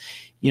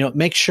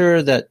 make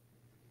sure that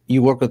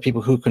you work with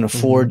people who can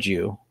afford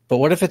you. But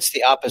what if it's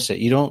the opposite?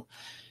 You don't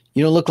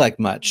look like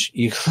much.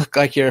 You look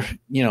like you're,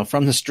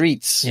 from the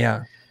streets.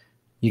 Yeah.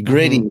 You're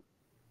gritty,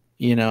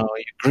 you're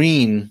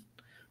green,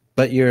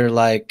 but you're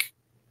like,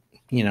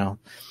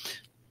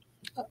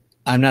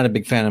 I'm not a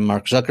big fan of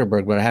Mark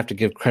Zuckerberg, but I have to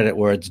give credit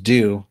where it's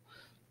due.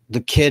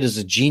 The kid is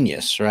a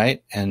genius,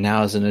 right? And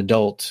now as an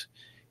adult,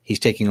 he's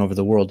taking over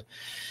the world.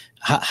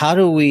 How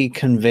do we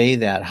convey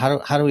that?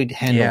 How do we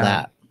handle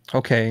that?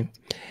 Okay.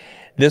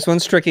 This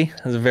one's tricky.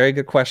 It's a very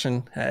good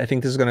question. I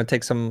think this is going to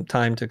take some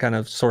time to kind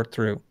of sort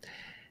through.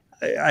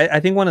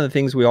 I think one of the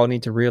things we all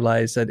need to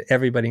realize that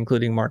everybody,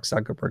 including Mark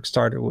Zuckerberg,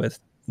 started with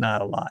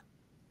not a lot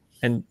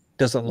and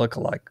doesn't look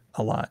like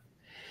a lot.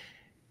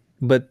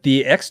 But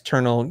the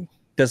external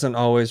doesn't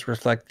always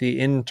reflect the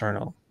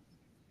internal.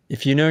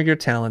 If you know you're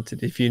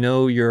talented, if you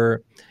know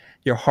your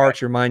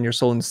heart, your mind, your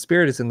soul, and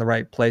spirit is in the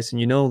right place,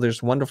 and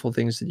there's wonderful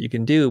things that you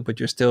can do, but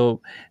you're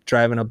still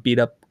driving a beat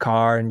up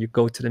car and you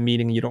go to the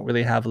meeting and you don't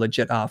really have a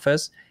legit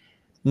office,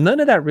 none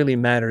of that really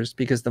matters,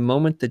 because the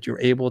moment that you're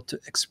able to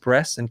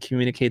express and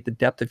communicate the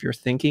depth of your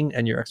thinking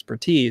and your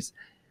expertise,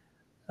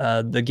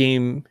 the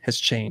game has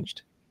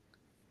changed.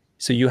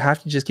 So you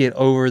have to just get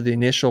over the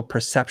initial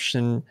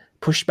perception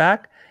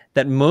pushback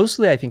that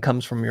mostly I think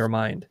comes from your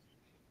mind.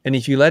 And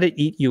if you let it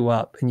eat you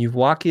up and you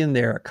walk in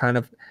there kind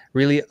of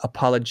really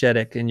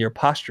apologetic and your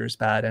posture is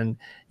bad and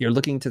you're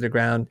looking to the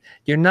ground,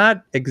 you're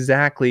not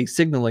exactly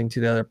signaling to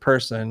the other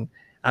person,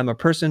 I'm a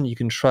person you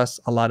can trust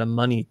a lot of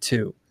money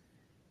to,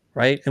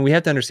 right? And we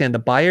have to understand the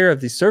buyer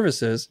of these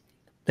services,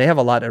 they have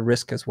a lot at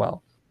risk as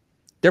well.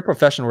 Their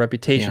professional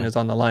reputation is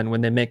on the line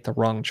when they make the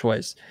wrong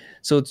choice.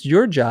 So it's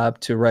your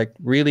job to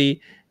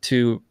really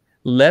to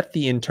let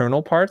the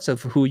internal parts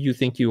of who you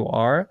think you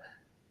are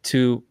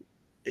to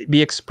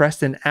be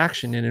expressed in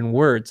action and in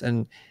words.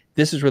 And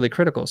this is really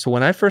critical. So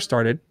when I first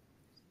started,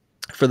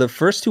 for the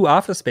first 2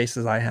 office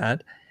spaces I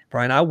had,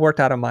 Bryan, I worked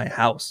out of my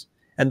house.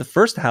 And the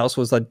first house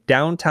was a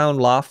downtown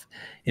loft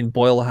in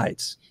Boyle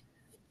Heights,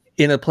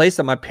 in a place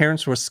that my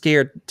parents were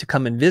scared to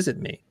come and visit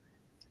me,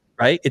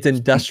 right? It's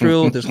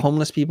industrial. There's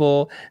homeless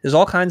people. There's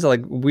all kinds of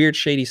like weird,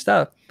 shady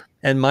stuff.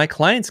 And my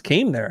clients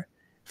came there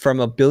from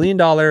a $1 billion,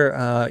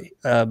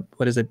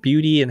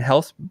 beauty and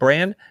health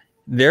brand.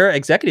 Their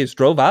executives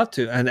drove out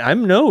to, and I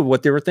know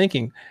what they were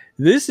thinking.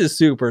 This is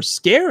super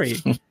scary.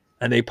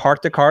 And they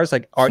parked the cars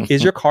like,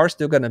 is your car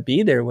still going to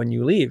be there when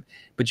you leave?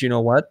 But you know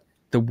what?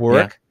 The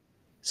work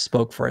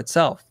spoke for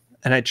itself.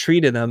 And I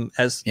treated them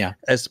as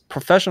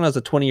professional as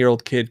a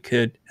 20-year-old kid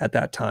could at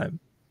that time.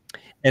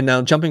 And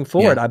now jumping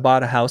forward, I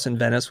bought a house in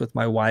Venice with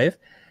my wife.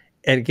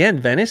 And again,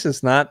 Venice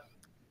is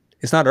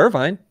it's not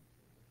Irvine.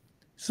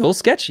 It's a little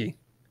sketchy,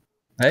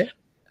 right?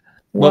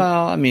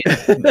 Well, I mean,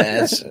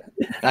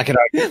 I could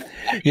argue.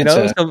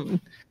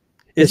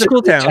 It's a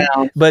cool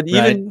town, but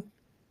even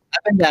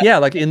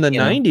like in the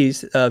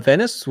 90s,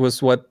 Venice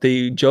was what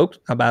they joked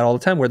about all the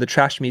time, where the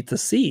trash meets the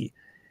sea.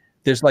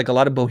 There's like a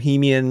lot of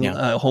bohemian,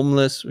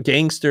 homeless,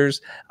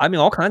 gangsters. I mean,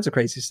 all kinds of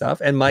crazy stuff.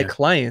 And my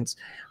clients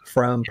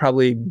from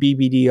probably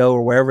BBDO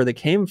or wherever they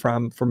came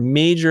from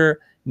major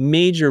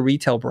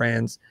retail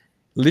brands,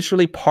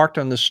 literally parked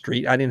on the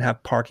street. I didn't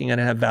have parking. I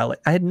didn't have valet.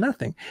 I had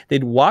nothing.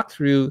 They'd walk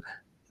through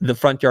the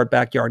front yard,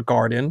 backyard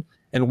garden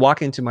and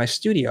walk into my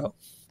studio.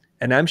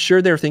 And I'm sure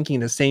they're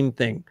thinking the same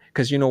thing,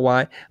 because you know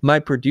why?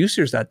 My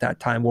producers at that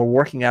time were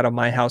working out of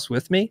my house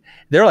with me.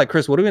 They're like,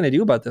 Chris, what are we going to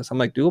do about this? I'm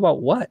like, do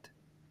about what?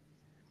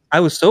 I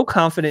was so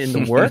confident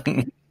in the work.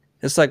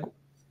 It's like,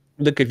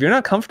 look, if you're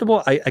not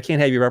comfortable, I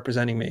can't have you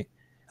representing me.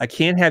 I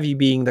can't have you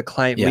being the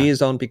client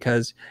liaison,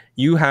 because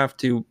you have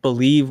to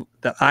believe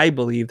that I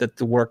believe that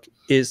the work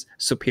is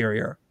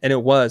superior. And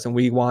it was. And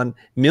we won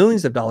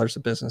millions of dollars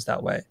of business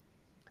that way.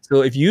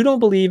 So if you don't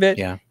believe it,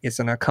 it's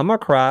going to come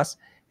across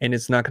and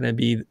it's not going to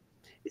be,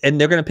 and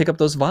they're going to pick up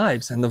those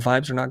vibes, and the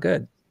vibes are not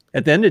good.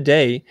 At the end of the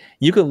day,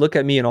 you could look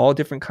at me in all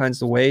different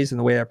kinds of ways, and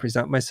the way I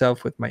present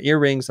myself with my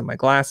earrings and my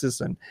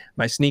glasses and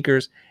my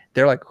sneakers.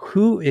 They're like,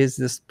 who is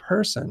this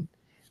person?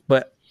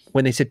 But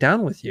when they sit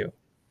down with you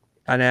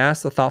and I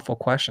ask the thoughtful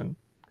question,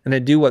 and I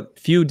do what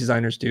few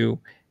designers do,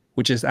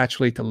 which is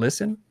actually to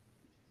listen,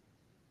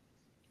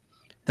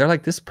 they're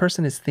like, this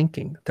person is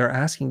thinking. They're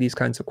asking these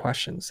kinds of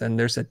questions, and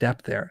there's a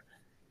depth there.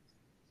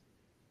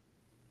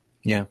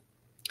 Yeah.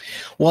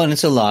 Well, and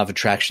it's a law of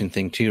attraction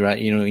thing too, right?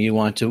 You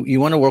want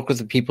to work with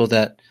the people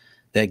that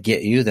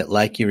get you, that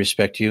like you,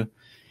 respect you.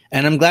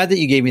 And I'm glad that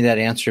you gave me that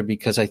answer,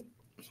 because I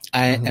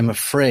am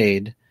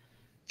afraid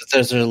that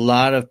there's a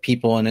lot of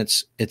people, and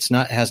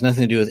has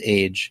nothing to do with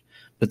age,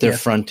 but they're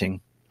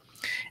fronting.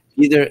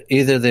 Either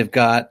they've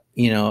got,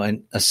 a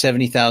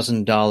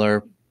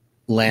 $70,000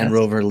 Land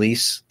Rover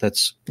lease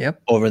that's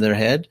over their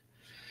head,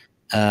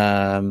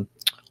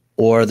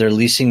 or they're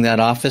leasing that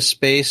office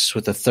space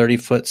with a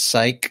 30-foot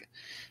psych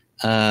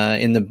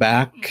in the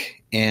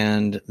back,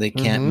 and they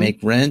can't make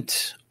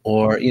rent,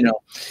 or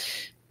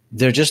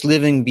they're just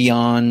living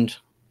beyond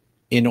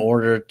in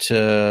order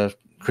to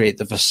create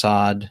the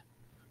facade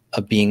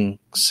of being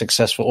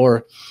successful,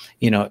 or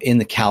in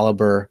the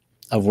caliber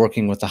of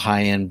working with a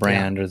high-end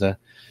brand or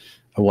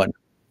what.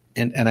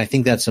 And I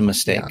think that's a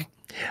mistake. Yeah.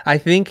 I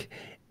think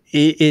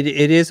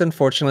it is,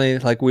 unfortunately,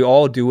 like, we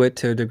all do it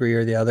to a degree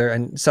or the other.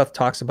 And Seth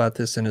talks about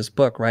this in his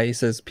book, right? He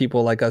says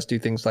people like us do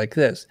things like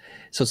this.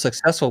 So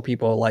successful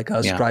people like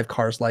us drive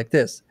cars like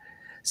this.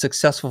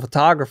 Successful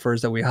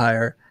photographers that we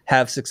hire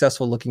have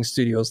successful looking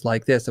studios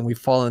like this, and we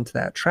fall into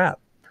that trap.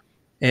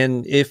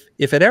 And if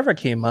it ever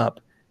came up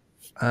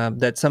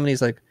that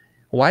somebody's like,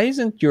 why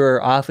isn't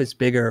your office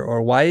bigger,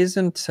 or why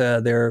isn't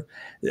there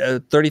a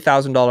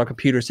 $30,000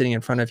 computer sitting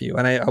in front of you?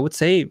 And I would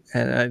say,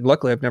 and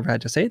luckily I've never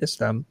had to say this to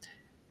them,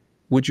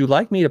 would you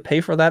like me to pay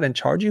for that and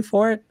charge you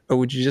for it? Or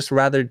would you just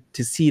rather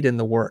to see it in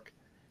the work?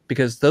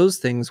 Because those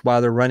things,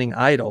 while they're running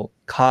idle,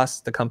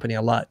 cost the company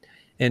a lot.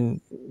 And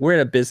we're in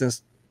a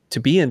business, to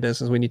be in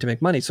business, we need to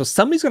make money. So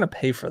somebody's going to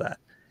pay for that.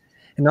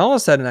 And all of a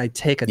sudden I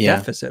take a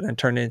deficit and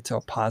turn it into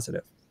a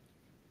positive.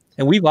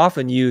 And we've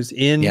often used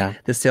in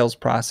the sales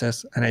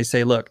process, and I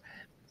say, look,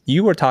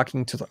 you are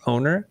talking to the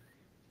owner,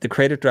 the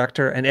creative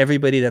director, and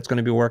everybody that's going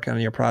to be working on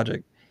your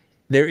project.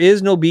 There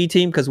is no B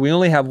team, because we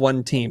only have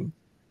one team.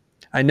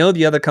 I know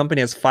the other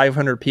company has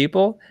 500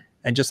 people,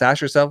 and just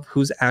ask yourself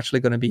who's actually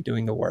going to be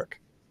doing the work.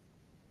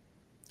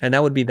 And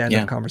that would be the end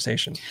of the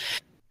conversation.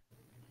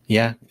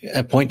 Yeah,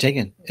 point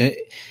taken.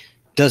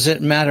 Does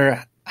it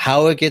matter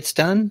how it gets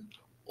done,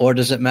 or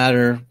does it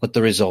matter what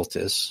the result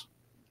is?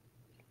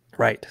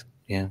 Right.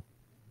 Yeah.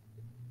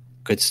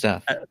 Good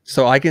stuff.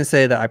 So I can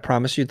say that I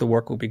promise you the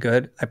work will be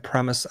good. I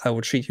promise I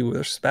will treat you with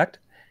respect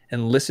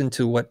and listen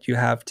to what you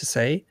have to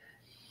say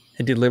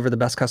and deliver the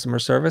best customer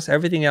service.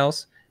 Everything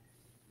else,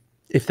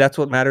 if that's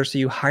what matters to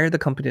you, hire the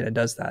company that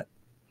does that.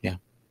 Yeah.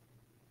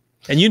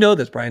 And you know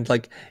this, Bryan.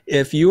 Like,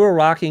 if you were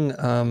rocking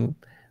an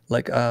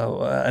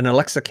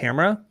Alexa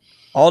camera,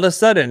 all of a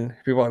sudden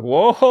people are like,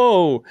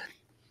 whoa,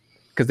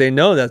 because they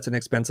know that's an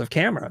expensive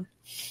camera.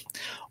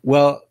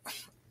 Well,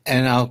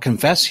 and I'll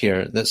confess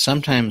here that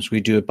sometimes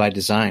we do it by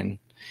design.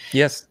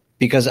 Yes.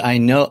 Because I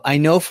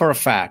know for a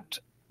fact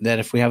that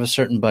if we have a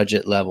certain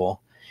budget level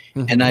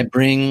and I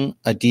bring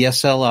a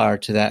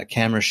DSLR to that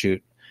camera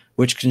shoot,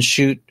 which can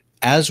shoot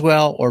as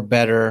well or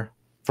better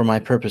for my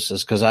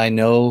purposes, because I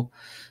know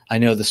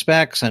the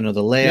specs, I know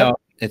the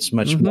layout. It's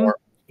much more,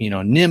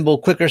 nimble,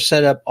 quicker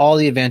setup, all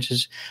the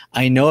advantages.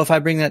 I know if I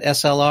bring that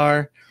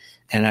SLR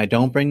and I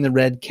don't bring the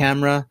red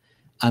camera,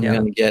 I'm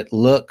going to get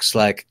looks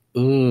like,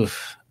 ooh,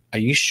 are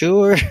you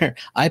sure?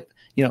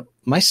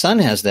 My son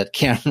has that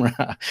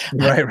camera.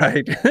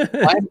 Right.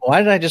 Why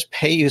did I just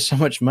pay you so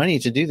much money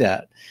to do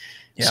that?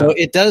 Yeah. So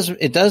it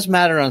does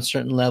matter on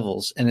certain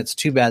levels, and it's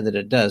too bad that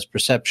it does.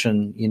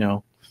 Perception,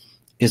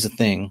 is a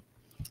thing.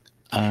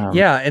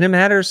 And it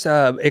matters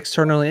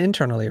externally and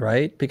internally,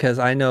 right? Because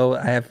I know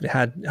I have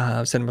had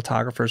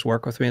cinematographers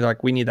work with me. They're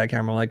like, we need that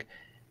camera. I'm like,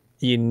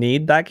 you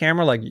need that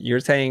camera? Like, you're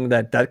saying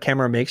that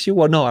camera makes you?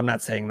 Well, no, I'm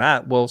not saying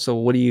that. Well, so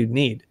what do you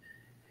need?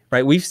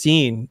 Right? We've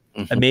seen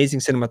amazing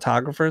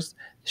cinematographers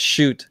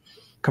shoot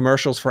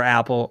commercials for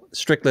Apple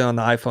strictly on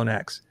the iPhone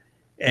X.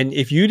 And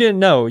if you didn't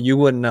know, you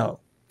wouldn't know.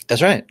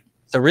 That's right.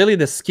 So really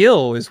the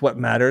skill is what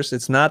matters.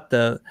 It's not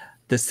the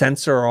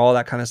sensor or all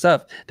that kind of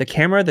stuff. The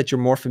camera that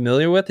you're more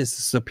familiar with is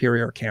the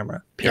superior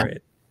camera,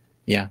 period.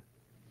 Yeah.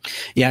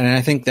 And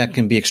I think that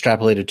can be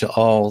extrapolated to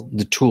all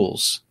the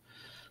tools.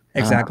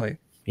 Exactly.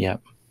 Yeah.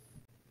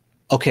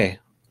 Okay.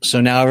 So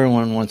now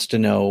everyone wants to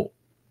know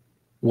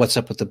what's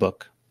up with the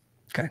book.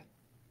 Okay.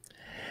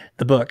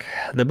 The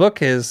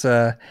book is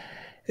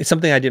it's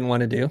something I didn't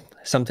want to do.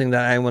 Something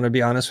that I want to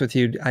be honest with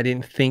you, I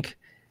didn't think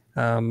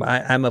I'm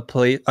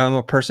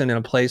a person in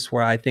a place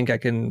where I think I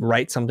can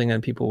write something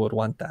and people would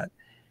want that.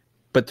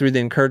 But through the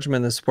encouragement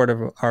and the support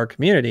of our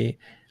community,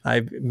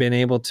 I've been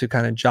able to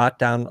kind of jot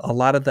down a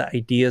lot of the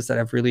ideas that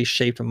have really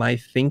shaped my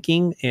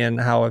thinking and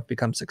how I've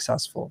become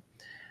successful.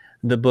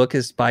 The book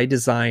is by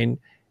design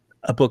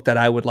a book that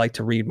I would like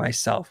to read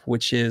myself,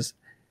 which is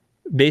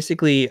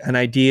basically an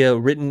idea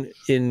written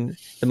in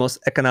the most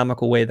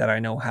economical way that I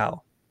know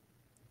how.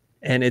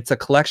 And it's a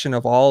collection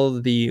of all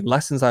of the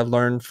lessons I've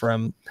learned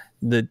from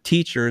the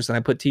teachers, and I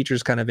put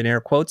teachers kind of in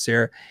air quotes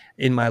here,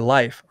 in my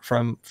life,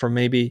 from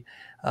maybe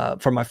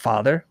from my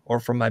father, or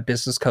from my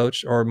business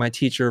coach, or my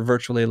teacher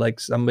virtually, like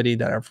somebody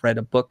that I've read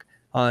a book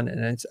on.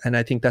 And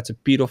I think that's a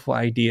beautiful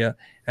idea,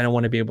 and I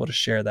want to be able to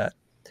share that.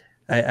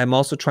 I'm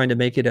also trying to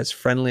make it as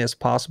friendly as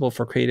possible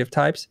for creative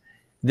types.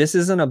 This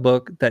isn't a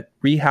book that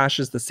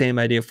rehashes the same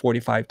idea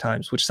 45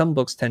 times, which some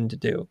books tend to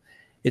do.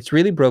 It's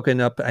really broken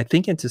up, I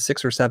think, into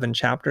 6 or 7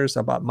 chapters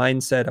about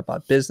mindset,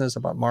 about business,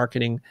 about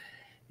marketing.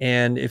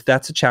 And if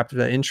that's a chapter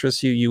that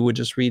interests you, you would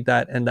just read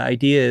that. And the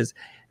idea is,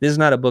 this is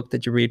not a book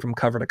that you read from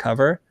cover to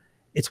cover.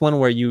 It's one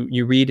where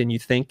you read and you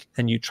think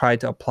and you try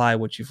to apply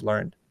what you've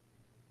learned.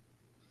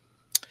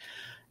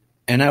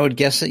 And I would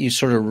guess that you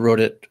sort of wrote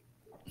it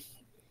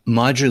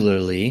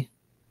modularly,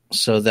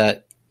 so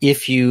that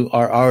if you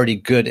are already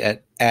good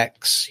at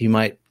X, you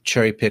might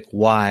cherry pick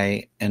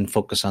Y and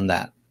focus on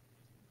that.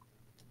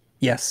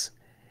 Yes.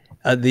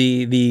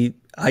 The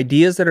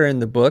ideas that are in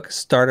the book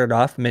started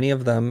off, many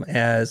of them,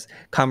 as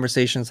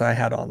conversations I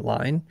had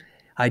online,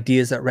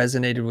 ideas that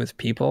resonated with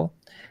people.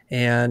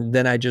 And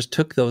then I just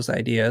took those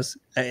ideas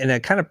and I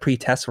kind of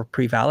pre-test or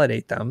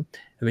pre-validate them,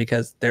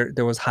 because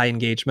there was high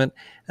engagement.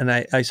 And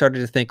I started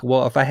to think,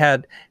 well, if I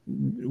had,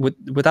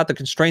 without the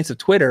constraints of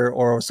Twitter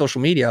or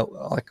social media,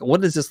 like,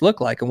 what does this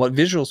look like, and what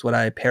visuals would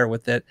I pair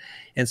with it?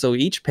 And so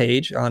each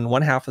page, on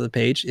one half of the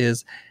page,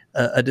 is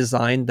a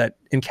design that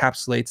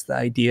encapsulates the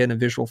idea in a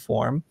visual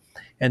form.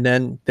 And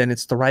then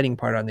it's the writing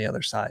part on the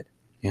other side.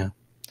 Yeah.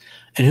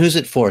 And who's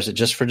it for? Is it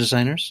just for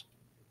designers?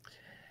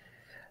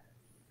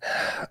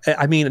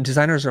 I mean,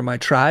 designers are my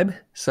tribe.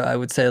 So I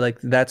would say, like,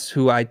 that's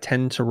who I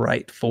tend to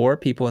write for,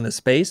 people in the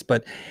space.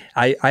 But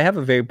I have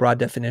a very broad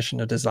definition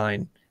of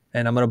design.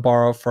 And I'm going to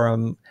borrow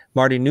from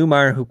Marty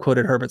Neumeyer, who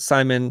quoted Herbert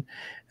Simon,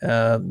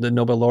 the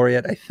Nobel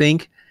laureate, I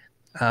think.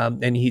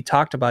 And he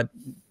talked about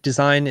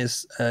design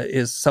is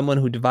someone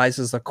who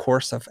devises a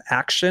course of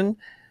action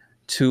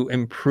to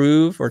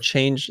improve or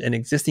change an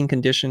existing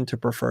condition to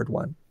preferred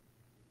one.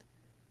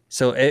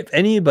 So if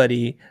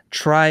anybody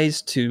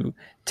tries to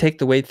take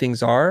the way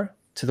things are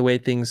to the way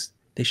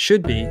they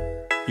should be,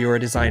 you're a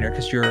designer,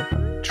 because you're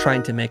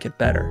trying to make it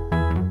better.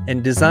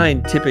 And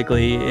design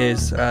typically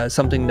is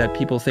something that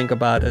people think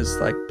about as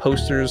like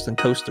posters and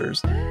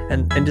toasters.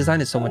 And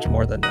design is so much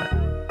more than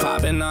that.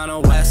 Popping on the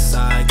west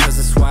side, cause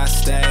that's where I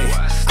stay.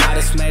 I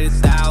just made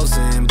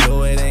 1,000,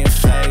 blew it in your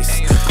face.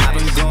 I've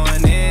been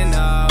going in,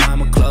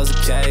 I'ma close the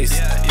case.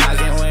 I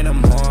can't wait no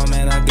more,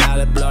 man, I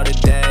gotta blow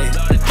today.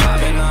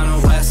 Popping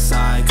on the west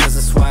side, cause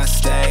that's where I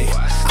stay.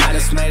 I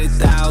just made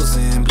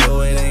 1,000,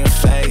 blew it in your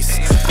face.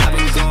 I've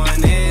been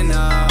going in,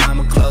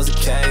 I'ma close the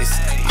case.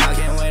 I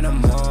can't wait no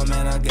more.